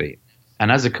everybody.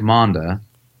 And as a commander,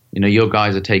 your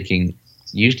guys are taking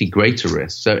usually greater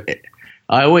risks. So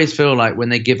I always feel like when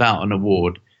they give out an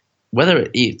award, whether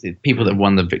it's people that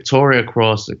won the Victoria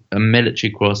Cross, a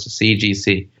military cross, a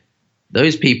CGC,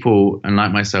 those people, and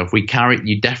like myself,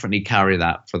 you definitely carry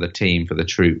that for the team, for the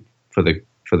troop, for the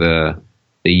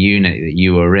unit that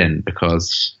you are in,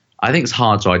 because I think it's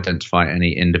hard to identify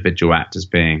any individual act as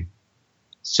being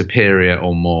superior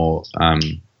or more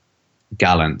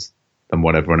gallant than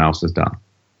what everyone else has done.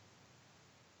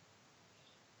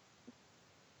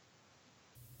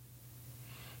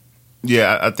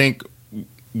 Yeah, I think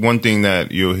one thing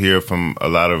that you'll hear from a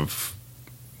lot of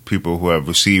people who have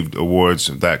received awards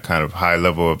of that kind of high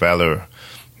level of valor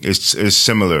is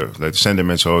similar. Like the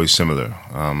sentiments are always similar.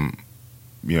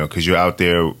 Because you're out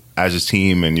there as a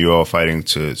team and you're all fighting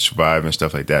to survive and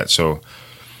stuff like that. So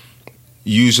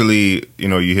usually,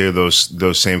 you hear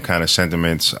those same kind of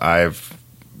sentiments. I've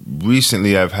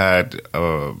had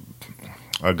a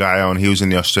guy on. He was in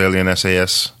the Australian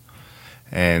SAS,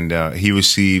 and he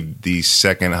received the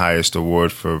second highest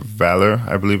award for valor,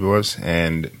 I believe it was.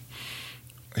 And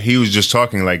he was just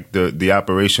talking like the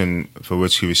operation for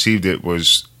which he received it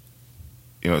was,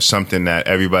 something that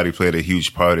everybody played a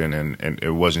huge part in, and it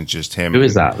wasn't just him. Who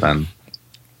is that then?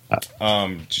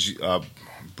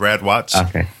 Brad Watts.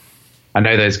 Okay, I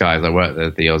know those guys. I work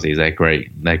with the Aussies. They're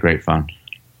great. They're great fun.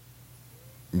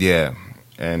 Yeah,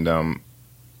 and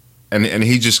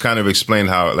he just kind of explained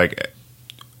how like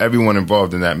everyone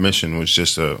involved in that mission was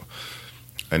just an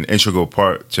integral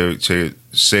part to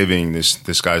saving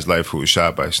this guy's life who was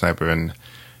shot by a sniper, and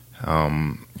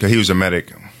he was a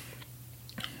medic.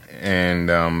 And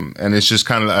it's just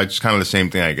kind of the same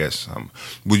thing, I guess.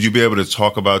 Would you be able to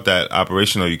talk about that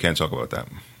operation, or you can't talk about that?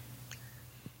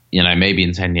 Maybe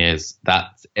in 10 years.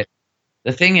 That's it.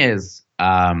 The thing is,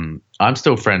 I'm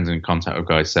still friends and in contact with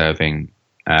guys serving,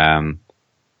 and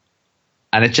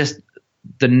it's just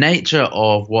the nature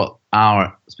of what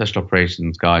our special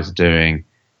operations guys are doing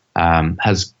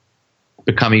has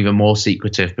become even more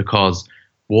secretive because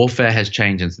warfare has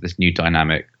changed into this new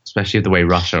dynamic, especially the way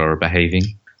Russia are behaving.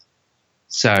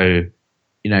 So,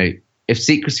 if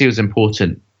secrecy was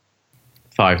important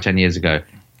 5-10 years ago,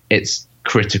 it's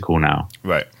critical now.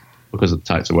 Right. Because of the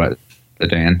types of work they're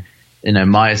doing.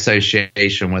 And, my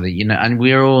association, whether, and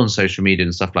we're all on social media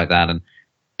and stuff like that, and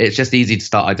it's just easy to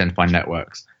start identifying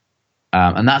networks.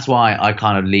 And that's why I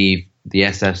kind of leave the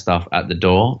SF stuff at the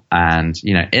door. And,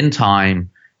 in time,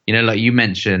 like you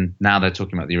mentioned, now they're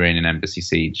talking about the Iranian embassy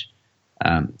siege.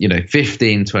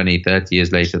 15, 20, 30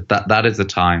 years later, that is the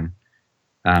time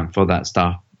for that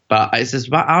stuff. But it's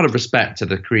just out of respect to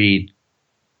the creed,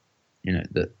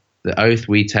 the oath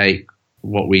we take,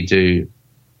 what we do,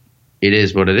 it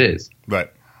is what it is.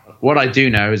 Right. What I do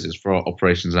know is it's for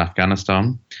operations in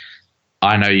Afghanistan.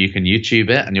 I know you can YouTube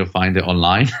it and you'll find it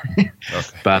online.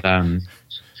 Okay. But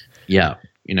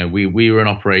we were in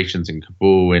operations in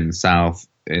Kabul, in the south,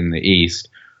 in the east,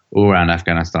 all around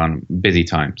Afghanistan, busy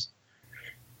times.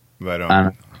 Right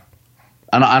on.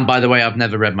 And by the way, I've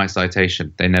never read my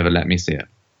citation. They never let me see it.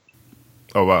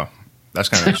 Oh, wow. That's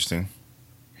kind of interesting.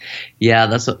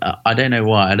 Yeah, I don't know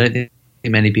why. I don't think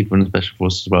many people in the Special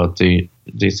Forces as well do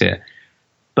see it.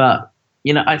 But,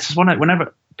 I just want to,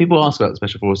 whenever people ask about the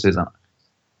Special Forces,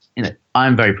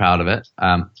 I'm very proud of it.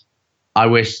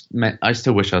 I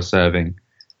still wish I was serving.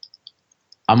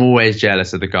 I'm always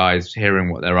jealous of the guys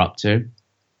hearing what they're up to.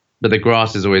 But the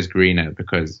grass is always greener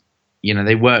because,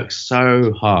 they work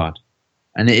so hard.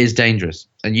 And it is dangerous.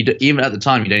 And even at the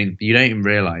time, you don't even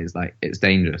realize like it's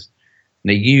dangerous.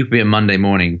 You could be a Monday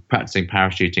morning practicing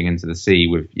parachuting into the sea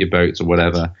with your boats or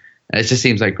whatever. And it just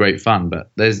seems like great fun,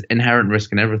 but there's inherent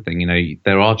risk in everything.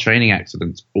 There are training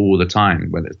accidents all the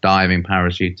time, whether it's diving,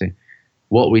 parachuting.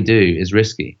 What we do is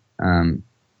risky.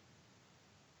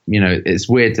 It's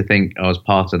weird to think I was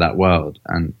part of that world,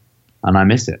 and I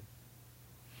miss it.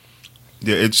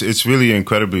 Yeah, it's really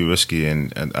incredibly risky,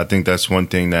 and I think that's one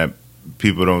thing that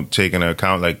people don't take into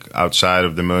account, like outside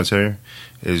of the military,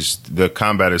 is the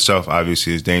combat itself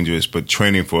obviously is dangerous, but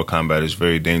training for combat is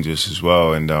very dangerous as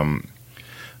well. And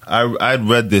I'd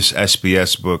read this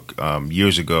SBS book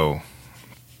years ago.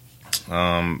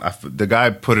 The guy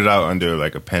put it out under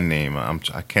like a pen name. I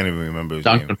can't even remember his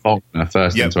name. Duncan Faulkner,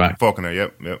 first interact. Faulkner,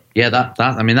 yep. Yeah,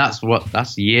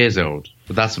 that's years old,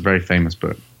 but that's a very famous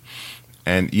book.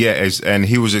 And and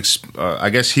he was, I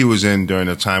guess he was in during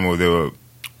a time where they were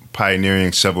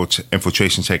pioneering several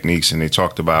infiltration techniques, and they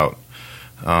talked about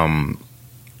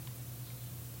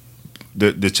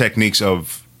the techniques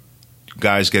of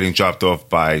guys getting dropped off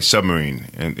by submarine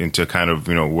into kind of,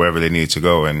 wherever they needed to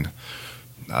go. And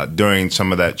during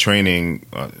some of that training,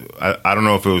 I don't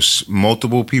know if it was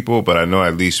multiple people, but I know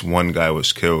at least one guy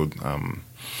was killed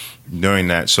during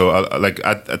that. So,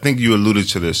 I think you alluded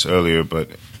to this earlier, but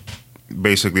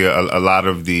basically a lot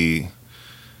of the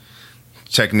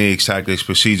techniques, tactics,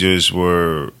 procedures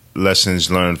were lessons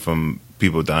learned from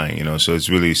people dying, so it's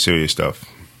really serious stuff.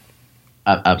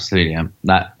 Absolutely.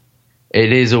 That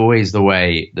it is always the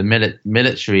way. The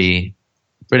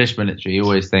British military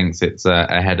always thinks it's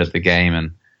ahead of the game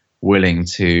and willing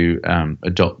to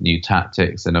adopt new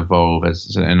tactics and evolve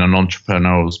as in an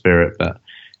entrepreneurial spirit, but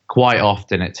quite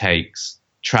often it takes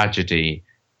tragedy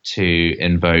to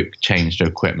invoke change to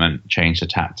equipment, change to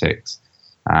tactics.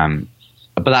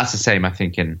 But that's the same, I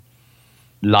think, in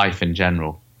life in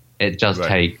general. It does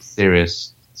take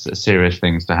serious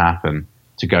things to happen,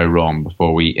 to go wrong,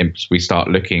 before we start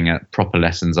looking at proper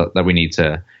lessons that we need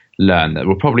to learn, that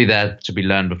were probably there to be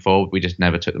learned before. We just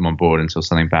never took them on board until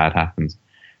something bad happens,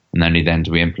 and only then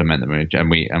do we implement them and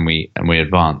we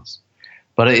advance.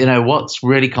 But what's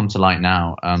really come to light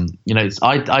now,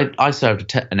 I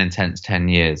served an intense 10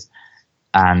 years,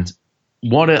 and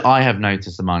what I have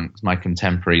noticed amongst my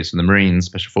contemporaries from the Marines,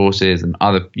 Special Forces, and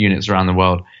other units around the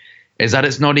world is that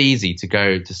it's not easy to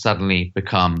go to suddenly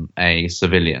become a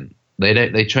civilian.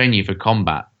 They train you for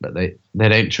combat, but they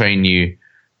don't train you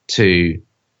to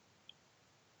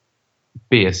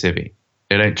be a civvy.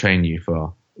 They don't train you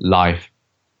for life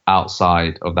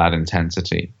outside of that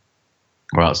intensity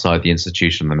or outside the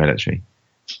institution of the military.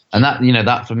 And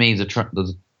that for me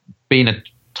there's been a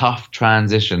tough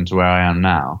transition to where I am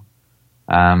now.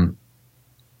 Then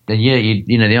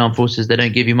the armed forces, they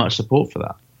don't give you much support for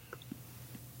that.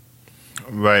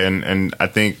 Right, and I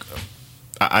think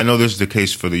I know this is the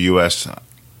case for the U.S.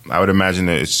 I would imagine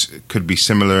that it could be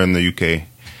similar in the UK,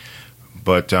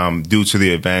 but due to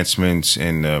the advancements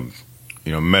in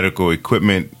medical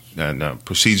equipment and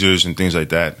procedures and things like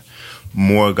that,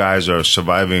 more guys are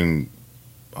surviving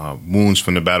wounds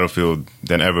from the battlefield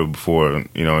than ever before.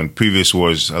 In previous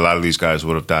wars, a lot of these guys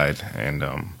would have died, and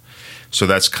so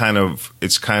that's kind of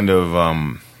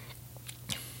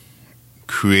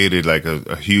created like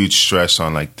a huge stress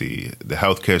on like the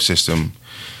healthcare system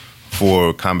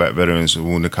for combat veterans,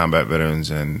 wounded combat veterans,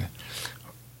 and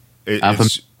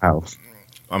it's health.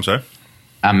 I'm sorry,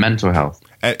 and mental health,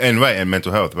 and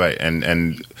mental health, right,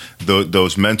 and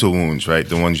those mental wounds, right,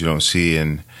 the ones you don't see,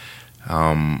 and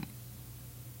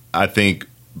I think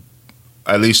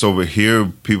at least over here,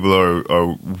 people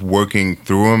are working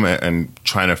through them and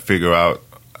trying to figure out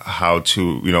how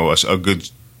to, a good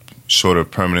sort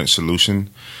of permanent solution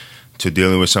to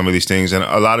dealing with some of these things. And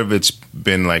a lot of it's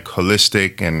been like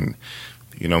holistic and,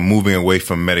 moving away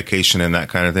from medication and that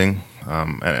kind of thing.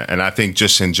 And I think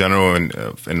just in general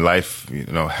in life,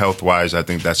 health-wise, I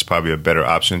think that's probably a better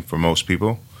option for most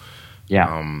people.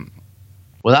 Yeah. And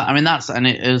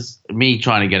it is me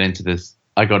trying to get into this.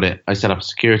 I set up a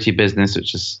security business,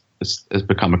 which has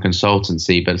become a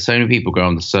consultancy, but so many people go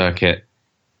on the circuit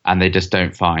and they just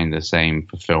don't find the same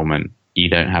fulfillment. You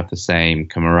don't have the same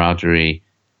camaraderie.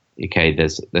 Okay,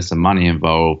 there's some money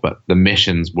involved, but the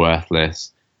mission's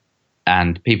worthless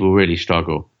and people really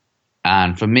struggle.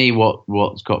 And for me,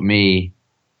 what's got me,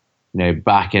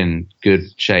 back in good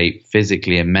shape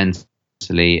physically and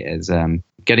mentally is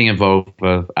getting involved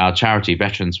with our charity,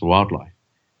 Veterans for Wildlife.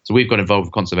 So we've got involved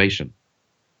with conservation.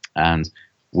 And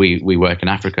we work in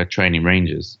Africa, training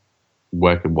rangers,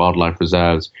 work in wildlife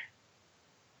reserves,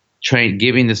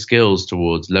 giving the skills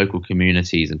towards local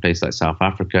communities in places like South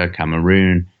Africa,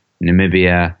 Cameroon,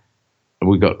 Namibia.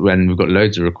 We've got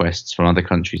loads of requests from other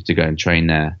countries to go and train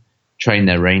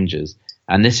their rangers.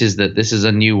 And this is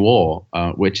a new war,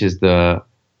 which is the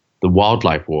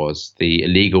wildlife wars, the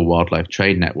illegal wildlife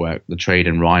trade network, the trade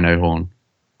in rhino horn,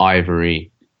 ivory,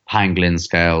 pangolin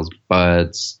scales,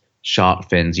 birds, shark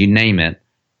fins, you name it.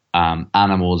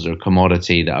 Animals are a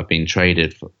commodity that have been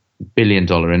traded for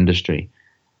billion-dollar industry.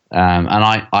 And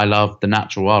I love the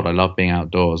natural world. I love being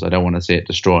outdoors. I don't want to see it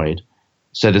destroyed.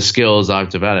 So the skills I've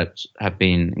developed have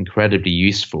been incredibly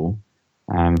useful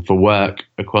for work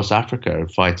across Africa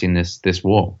fighting this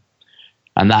war.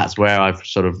 And that's where I've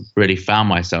sort of really found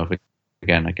myself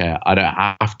again. Okay, I don't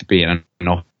have to be in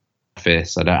an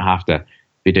office. I don't have to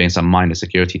be doing some minor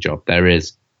security job. There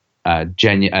is a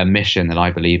mission that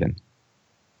I believe in.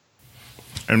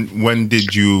 And when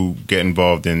did you get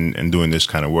involved in doing this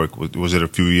kind of work? Was it a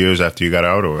few years after you got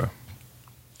out, or?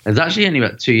 It was actually only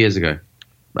about 2 years ago.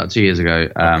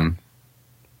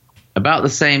 About the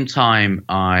same time,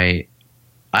 I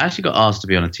actually got asked to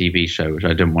be on a TV show, which I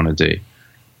didn't want to do.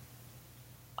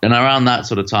 And around that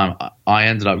sort of time, I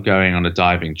ended up going on a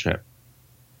diving trip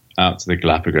out to the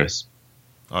Galapagos,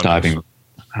 diving with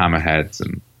hammerheads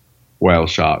and whale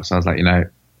sharks. I was like,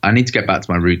 I need to get back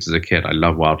to my roots as a kid. I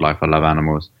love wildlife. I love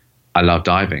animals. I love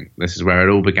diving. This is where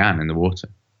it all began, in the water.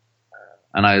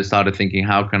 And I started thinking,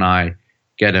 how can I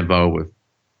get involved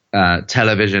with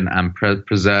television and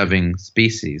preserving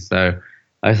species? So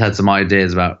I had some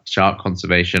ideas about shark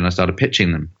conservation. I started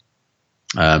pitching them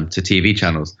to TV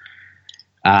channels.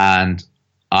 And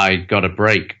I got a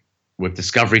break with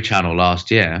Discovery Channel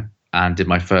last year and did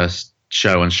my first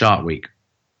show on Shark Week.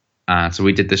 So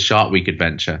we did the Shark Week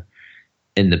adventure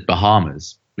in the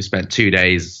Bahamas. We spent 2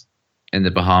 days in the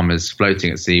Bahamas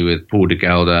floating at sea with Paul de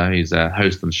Gelder, who's a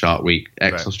host on Shark Week,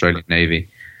 ex-Australian Navy.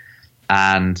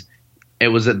 And it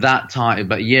was at that time,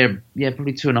 about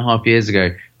probably 2.5 years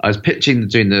ago, I was pitching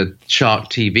doing the shark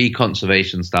TV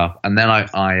conservation stuff. And then I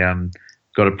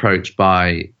got approached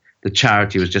by the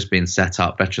charity was just being set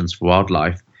up, Veterans for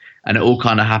Wildlife. And it all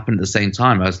kind of happened at the same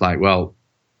time. I was like, well,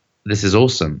 this is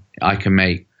awesome. I can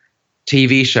make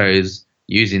TV shows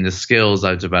using the skills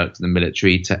I've developed in the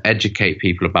military to educate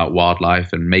people about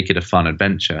wildlife and make it a fun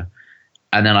adventure.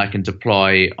 And then I can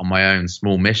deploy on my own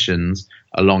small missions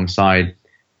alongside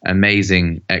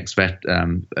amazing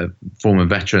former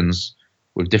veterans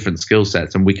with different skill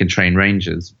sets, and we can train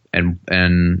rangers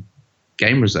and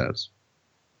game reserves.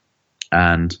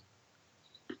 And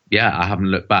yeah, I haven't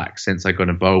looked back since I got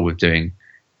involved with doing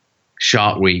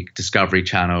Shark Week, Discovery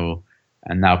Channel,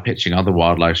 and now pitching other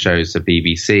wildlife shows to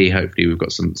BBC. Hopefully we've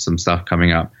got some stuff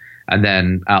coming up. And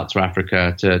then out to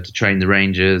Africa to train the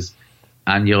rangers,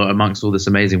 and you're amongst all this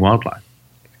amazing wildlife.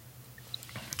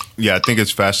 Yeah, I think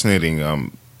it's fascinating.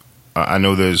 I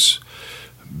know there's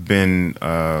been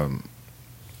a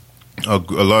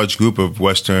large group of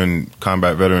Western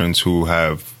combat veterans who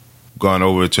have gone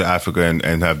over to Africa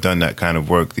and have done that kind of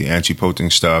work, the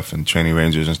anti-poaching stuff and training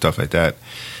rangers and stuff like that.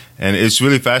 And it's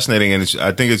really fascinating, and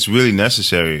I think it's really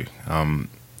necessary.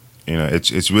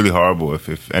 It's really horrible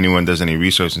if anyone does any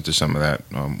research into some of that,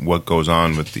 what goes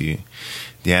on with the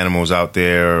animals out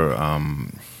there.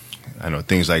 I know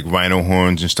things like rhino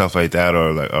horns and stuff like that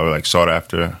are like sought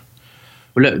after.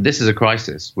 Well, look, this is a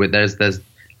crisis. There's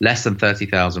less than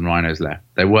 30,000 rhinos left.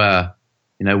 There were,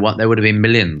 there would have been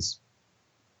millions,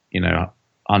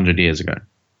 100 years ago.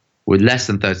 With less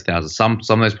than 30,000, some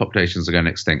of those populations are going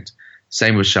extinct.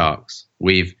 Same with sharks.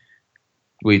 We've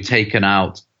taken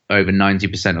out over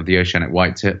 90% of the oceanic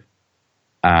whitetip,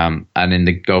 and in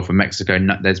the Gulf of Mexico,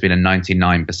 there's been a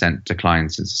 99% decline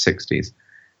since the 60s.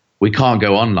 We can't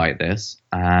go on like this,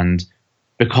 and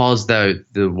because the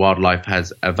wildlife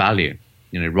has a value,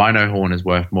 rhino horn is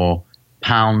worth more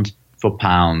pound for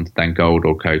pound than gold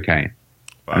or cocaine.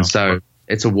 Wow. And so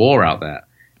it's a war out there.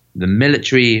 The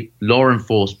military, law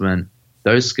enforcement,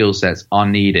 those skill sets are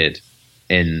needed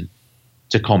to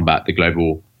combat the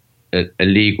global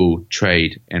illegal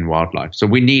trade in wildlife. So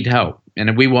we need help,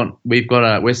 and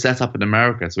we're set up in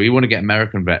America, so we want to get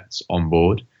American vets on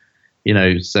board.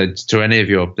 So to any of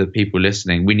the people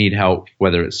listening, we need help,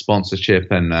 whether it's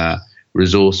sponsorship and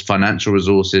financial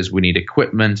resources. We need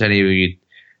equipment. I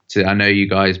know you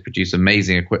guys produce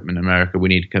amazing equipment in America. We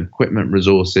need equipment,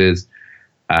 resources,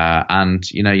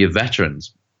 and your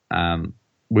veterans.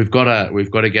 We've got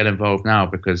to get involved now,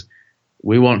 because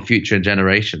we want future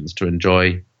generations to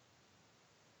enjoy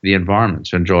the environment,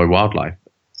 to enjoy wildlife,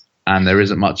 and there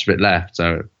isn't much of it left.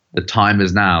 So the time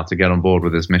is now to get on board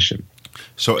with this mission.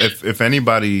 So if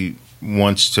anybody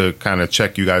wants to kind of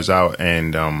check you guys out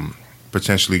and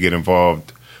potentially get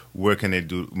involved, where can they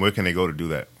go to do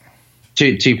that?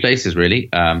 Two places, really.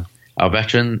 Our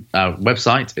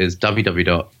website is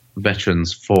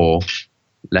www.veteransfor,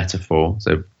 letter 4,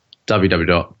 so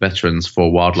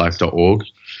www.veteransforwildlife.org.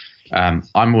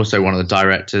 I'm also one of the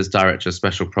director of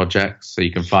special projects, so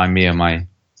you can find me on my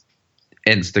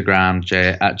Instagram,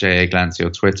 at @JAGlancy, or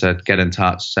Twitter. Get in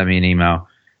touch, send me an email.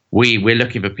 We're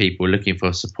looking for people, looking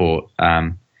for support.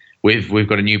 We've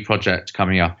got a new project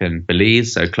coming up in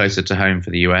Belize, so closer to home for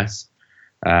the US.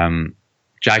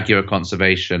 Jaguar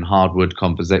conservation, hardwood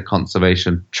composite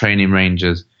conservation, training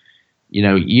rangers,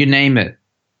 you name it,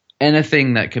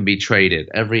 anything that can be traded,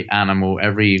 every animal,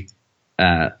 every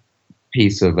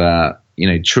piece of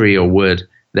tree or wood,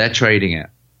 they're trading it,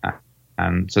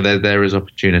 and so there is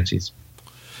opportunities.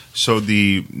 So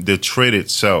the trade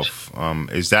itself,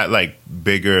 is that like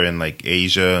bigger in like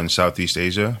Asia and Southeast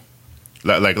Asia,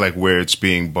 like where it's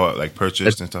being bought, like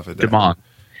purchased and stuff like that? Demand,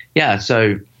 yeah.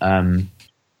 So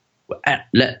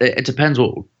it depends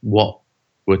what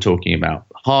we're talking about.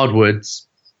 Hardwoods,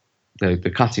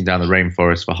 the cutting down the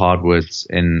rainforest for hardwoods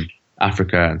in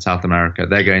Africa and South America.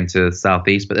 They're going to the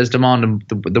southeast, but there's demand in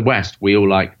the west. We all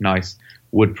like nice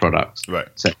wood products. Right.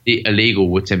 So illegal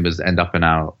wood timbers end up in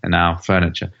our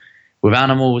furniture. With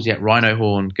animals, rhino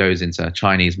horn goes into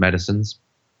Chinese medicines.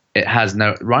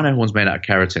 Rhino horn's made out of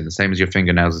keratin, the same as your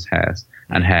fingernails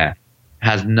and hair. It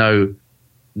has no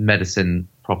medicine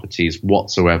properties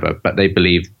whatsoever, but they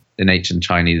believe in ancient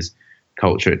Chinese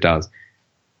culture it does.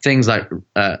 Things like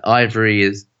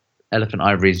elephant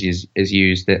ivory is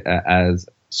used as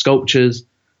sculptures,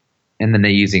 and then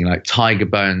they're using like tiger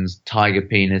bones, tiger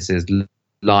penises,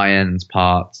 lions'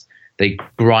 parts. They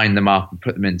grind them up and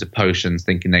put them into potions,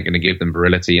 thinking they're going to give them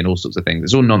virility and all sorts of things.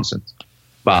 It's all nonsense.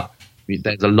 But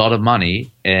there's a lot of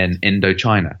money in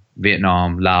Indochina,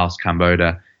 Vietnam, Laos,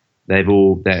 Cambodia.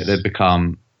 They've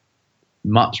become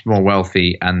much more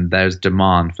wealthy, and there's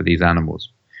demand for these animals.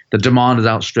 The demand is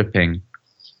outstripping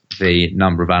the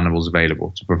number of animals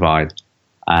available to provide,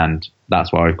 and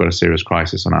that's why we've got a serious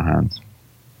crisis on our hands.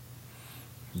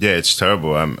 Yeah, it's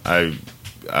terrible.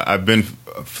 I've been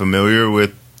familiar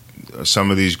with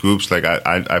some of these groups. Like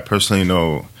I personally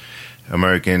know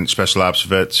American special ops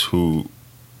vets who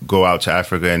go out to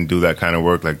Africa and do that kind of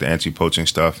work, like the anti-poaching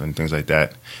stuff and things like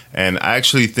that. And I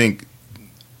actually think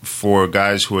for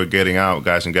guys who are getting out,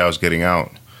 guys and gals getting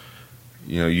out,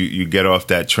 you get off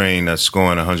that train that's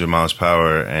going 100 miles per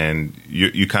hour, and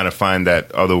you kind of find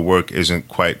that other work isn't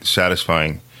quite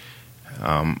satisfying.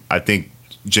 I think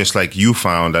just like you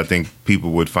found, I think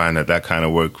people would find that kind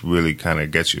of work really kind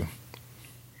of gets you.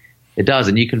 It does,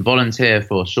 and you can volunteer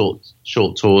for short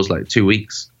tours, like 2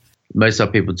 weeks. Most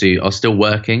other people are still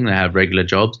working, they have regular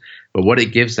jobs, but what it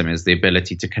gives them is the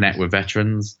ability to connect with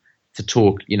veterans, to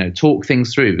talk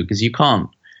things through, because you can't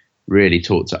really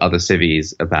talk to other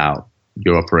civvies about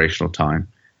your operational time.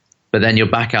 But then you're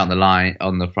back out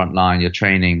on the front line, you're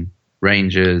training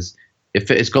rangers. If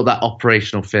it's got that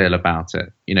operational feel about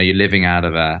it, you're living out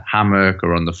of a hammock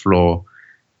or on the floor.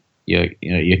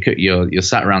 You're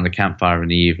sat around the campfire in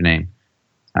the evening.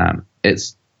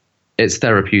 It's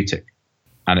therapeutic,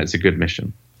 and it's a good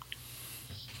mission.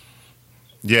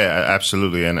 Yeah,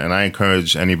 absolutely. And I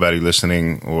encourage anybody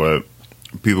listening or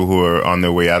people who are on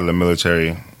their way out of the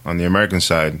military on the American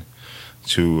side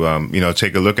to,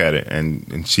 take a look at it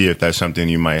and see if that's something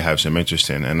you might have some interest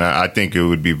in. And I think it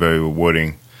would be very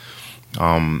rewarding.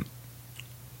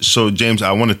 So, James,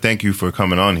 I want to thank you for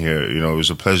coming on here. It was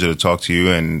a pleasure to talk to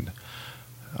you. And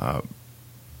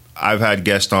I've had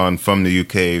guests on from the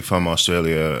UK, from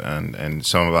Australia, and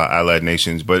some of our allied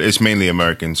nations, but it's mainly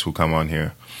Americans who come on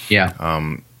here. Yeah.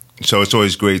 So it's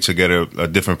always great to get a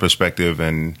different perspective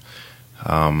and,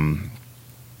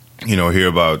 hear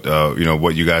about,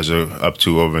 what you guys are up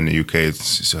to over in the UK.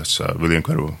 It's really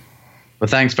incredible. Well,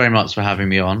 thanks very much for having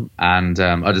me on. And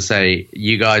I'll just say,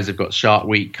 you guys have got Shark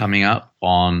Week coming up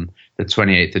on the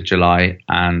 28th of July,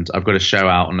 and I've got a show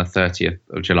out on the 30th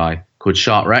of July called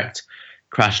Shark Wrecked,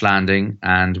 Crash Landing,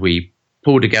 and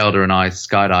Paul DeGelder and I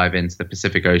skydive into the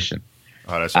Pacific Ocean.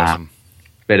 Oh, that's awesome.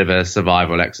 Bit of a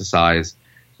survival exercise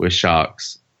with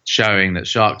sharks, showing that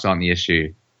sharks aren't the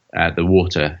issue, the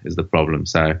water is the problem.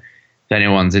 So if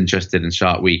anyone's interested in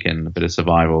Shark Week and a bit of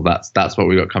survival, that's what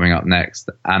we've got coming up next.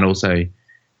 And also,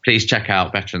 please check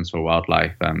out Veterans for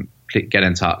Wildlife. Get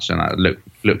in touch, and I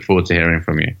look forward to hearing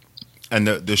from you. And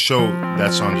the show,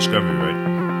 that's on Discovery,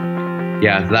 right?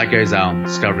 Yeah, that goes out on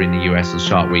Discovery in the US on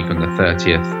Shark Week on the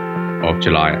 30th of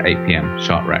July at 8 p.m.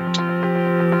 Shark Wrecked.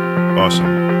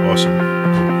 Awesome.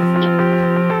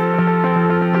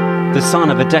 The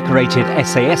son of a decorated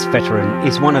SAS veteran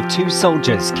is one of two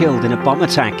soldiers killed in a bomb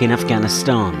attack in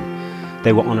Afghanistan.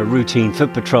 They were on a routine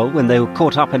foot patrol when they were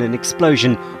caught up in an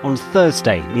explosion on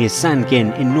Thursday near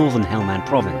Sangin in northern Helmand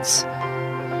province.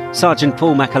 Sergeant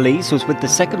Paul McAleese was with the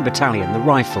 2nd Battalion, the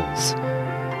Rifles.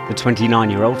 The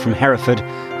 29-year-old from Hereford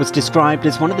was described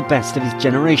as one of the best of his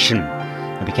generation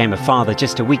and became a father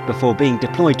just a week before being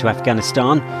deployed to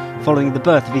Afghanistan following the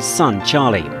birth of his son,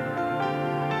 Charlie.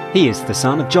 He is the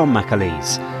son of John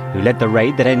McAleese, who led the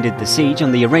raid that ended the siege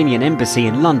on the Iranian embassy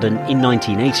in London in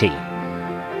 1980.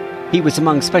 He was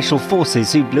among special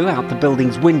forces who blew out the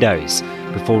building's windows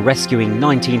before rescuing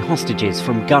 19 hostages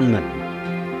from gunmen.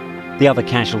 The other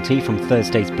casualty from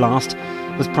Thursday's blast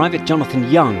was Private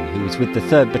Jonathan Young, who was with the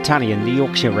 3rd Battalion, the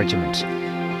Yorkshire Regiment.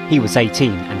 He was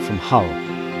 18 and from Hull.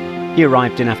 He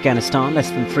arrived in Afghanistan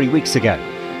less than 3 weeks ago,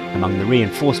 among the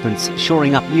reinforcements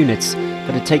shoring up units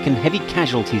that had taken heavy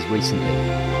casualties recently.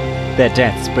 Their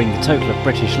deaths bring the total of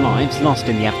British lives lost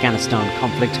in the Afghanistan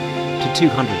conflict to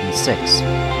 206.